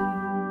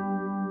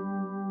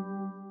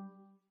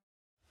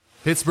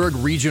 Pittsburgh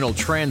Regional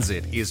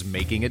Transit is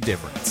making a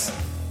difference.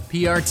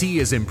 PRT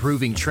is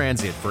improving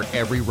transit for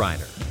every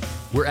rider.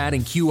 We're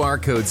adding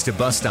QR codes to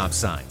bus stop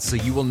signs so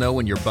you will know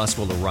when your bus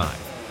will arrive,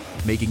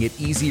 making it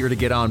easier to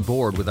get on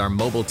board with our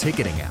mobile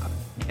ticketing app,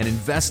 and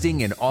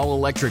investing in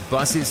all-electric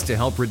buses to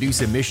help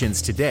reduce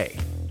emissions today,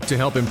 to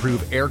help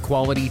improve air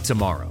quality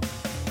tomorrow.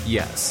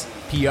 Yes,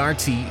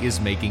 PRT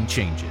is making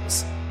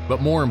changes,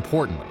 but more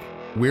importantly,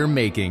 we're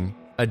making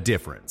a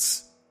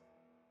difference.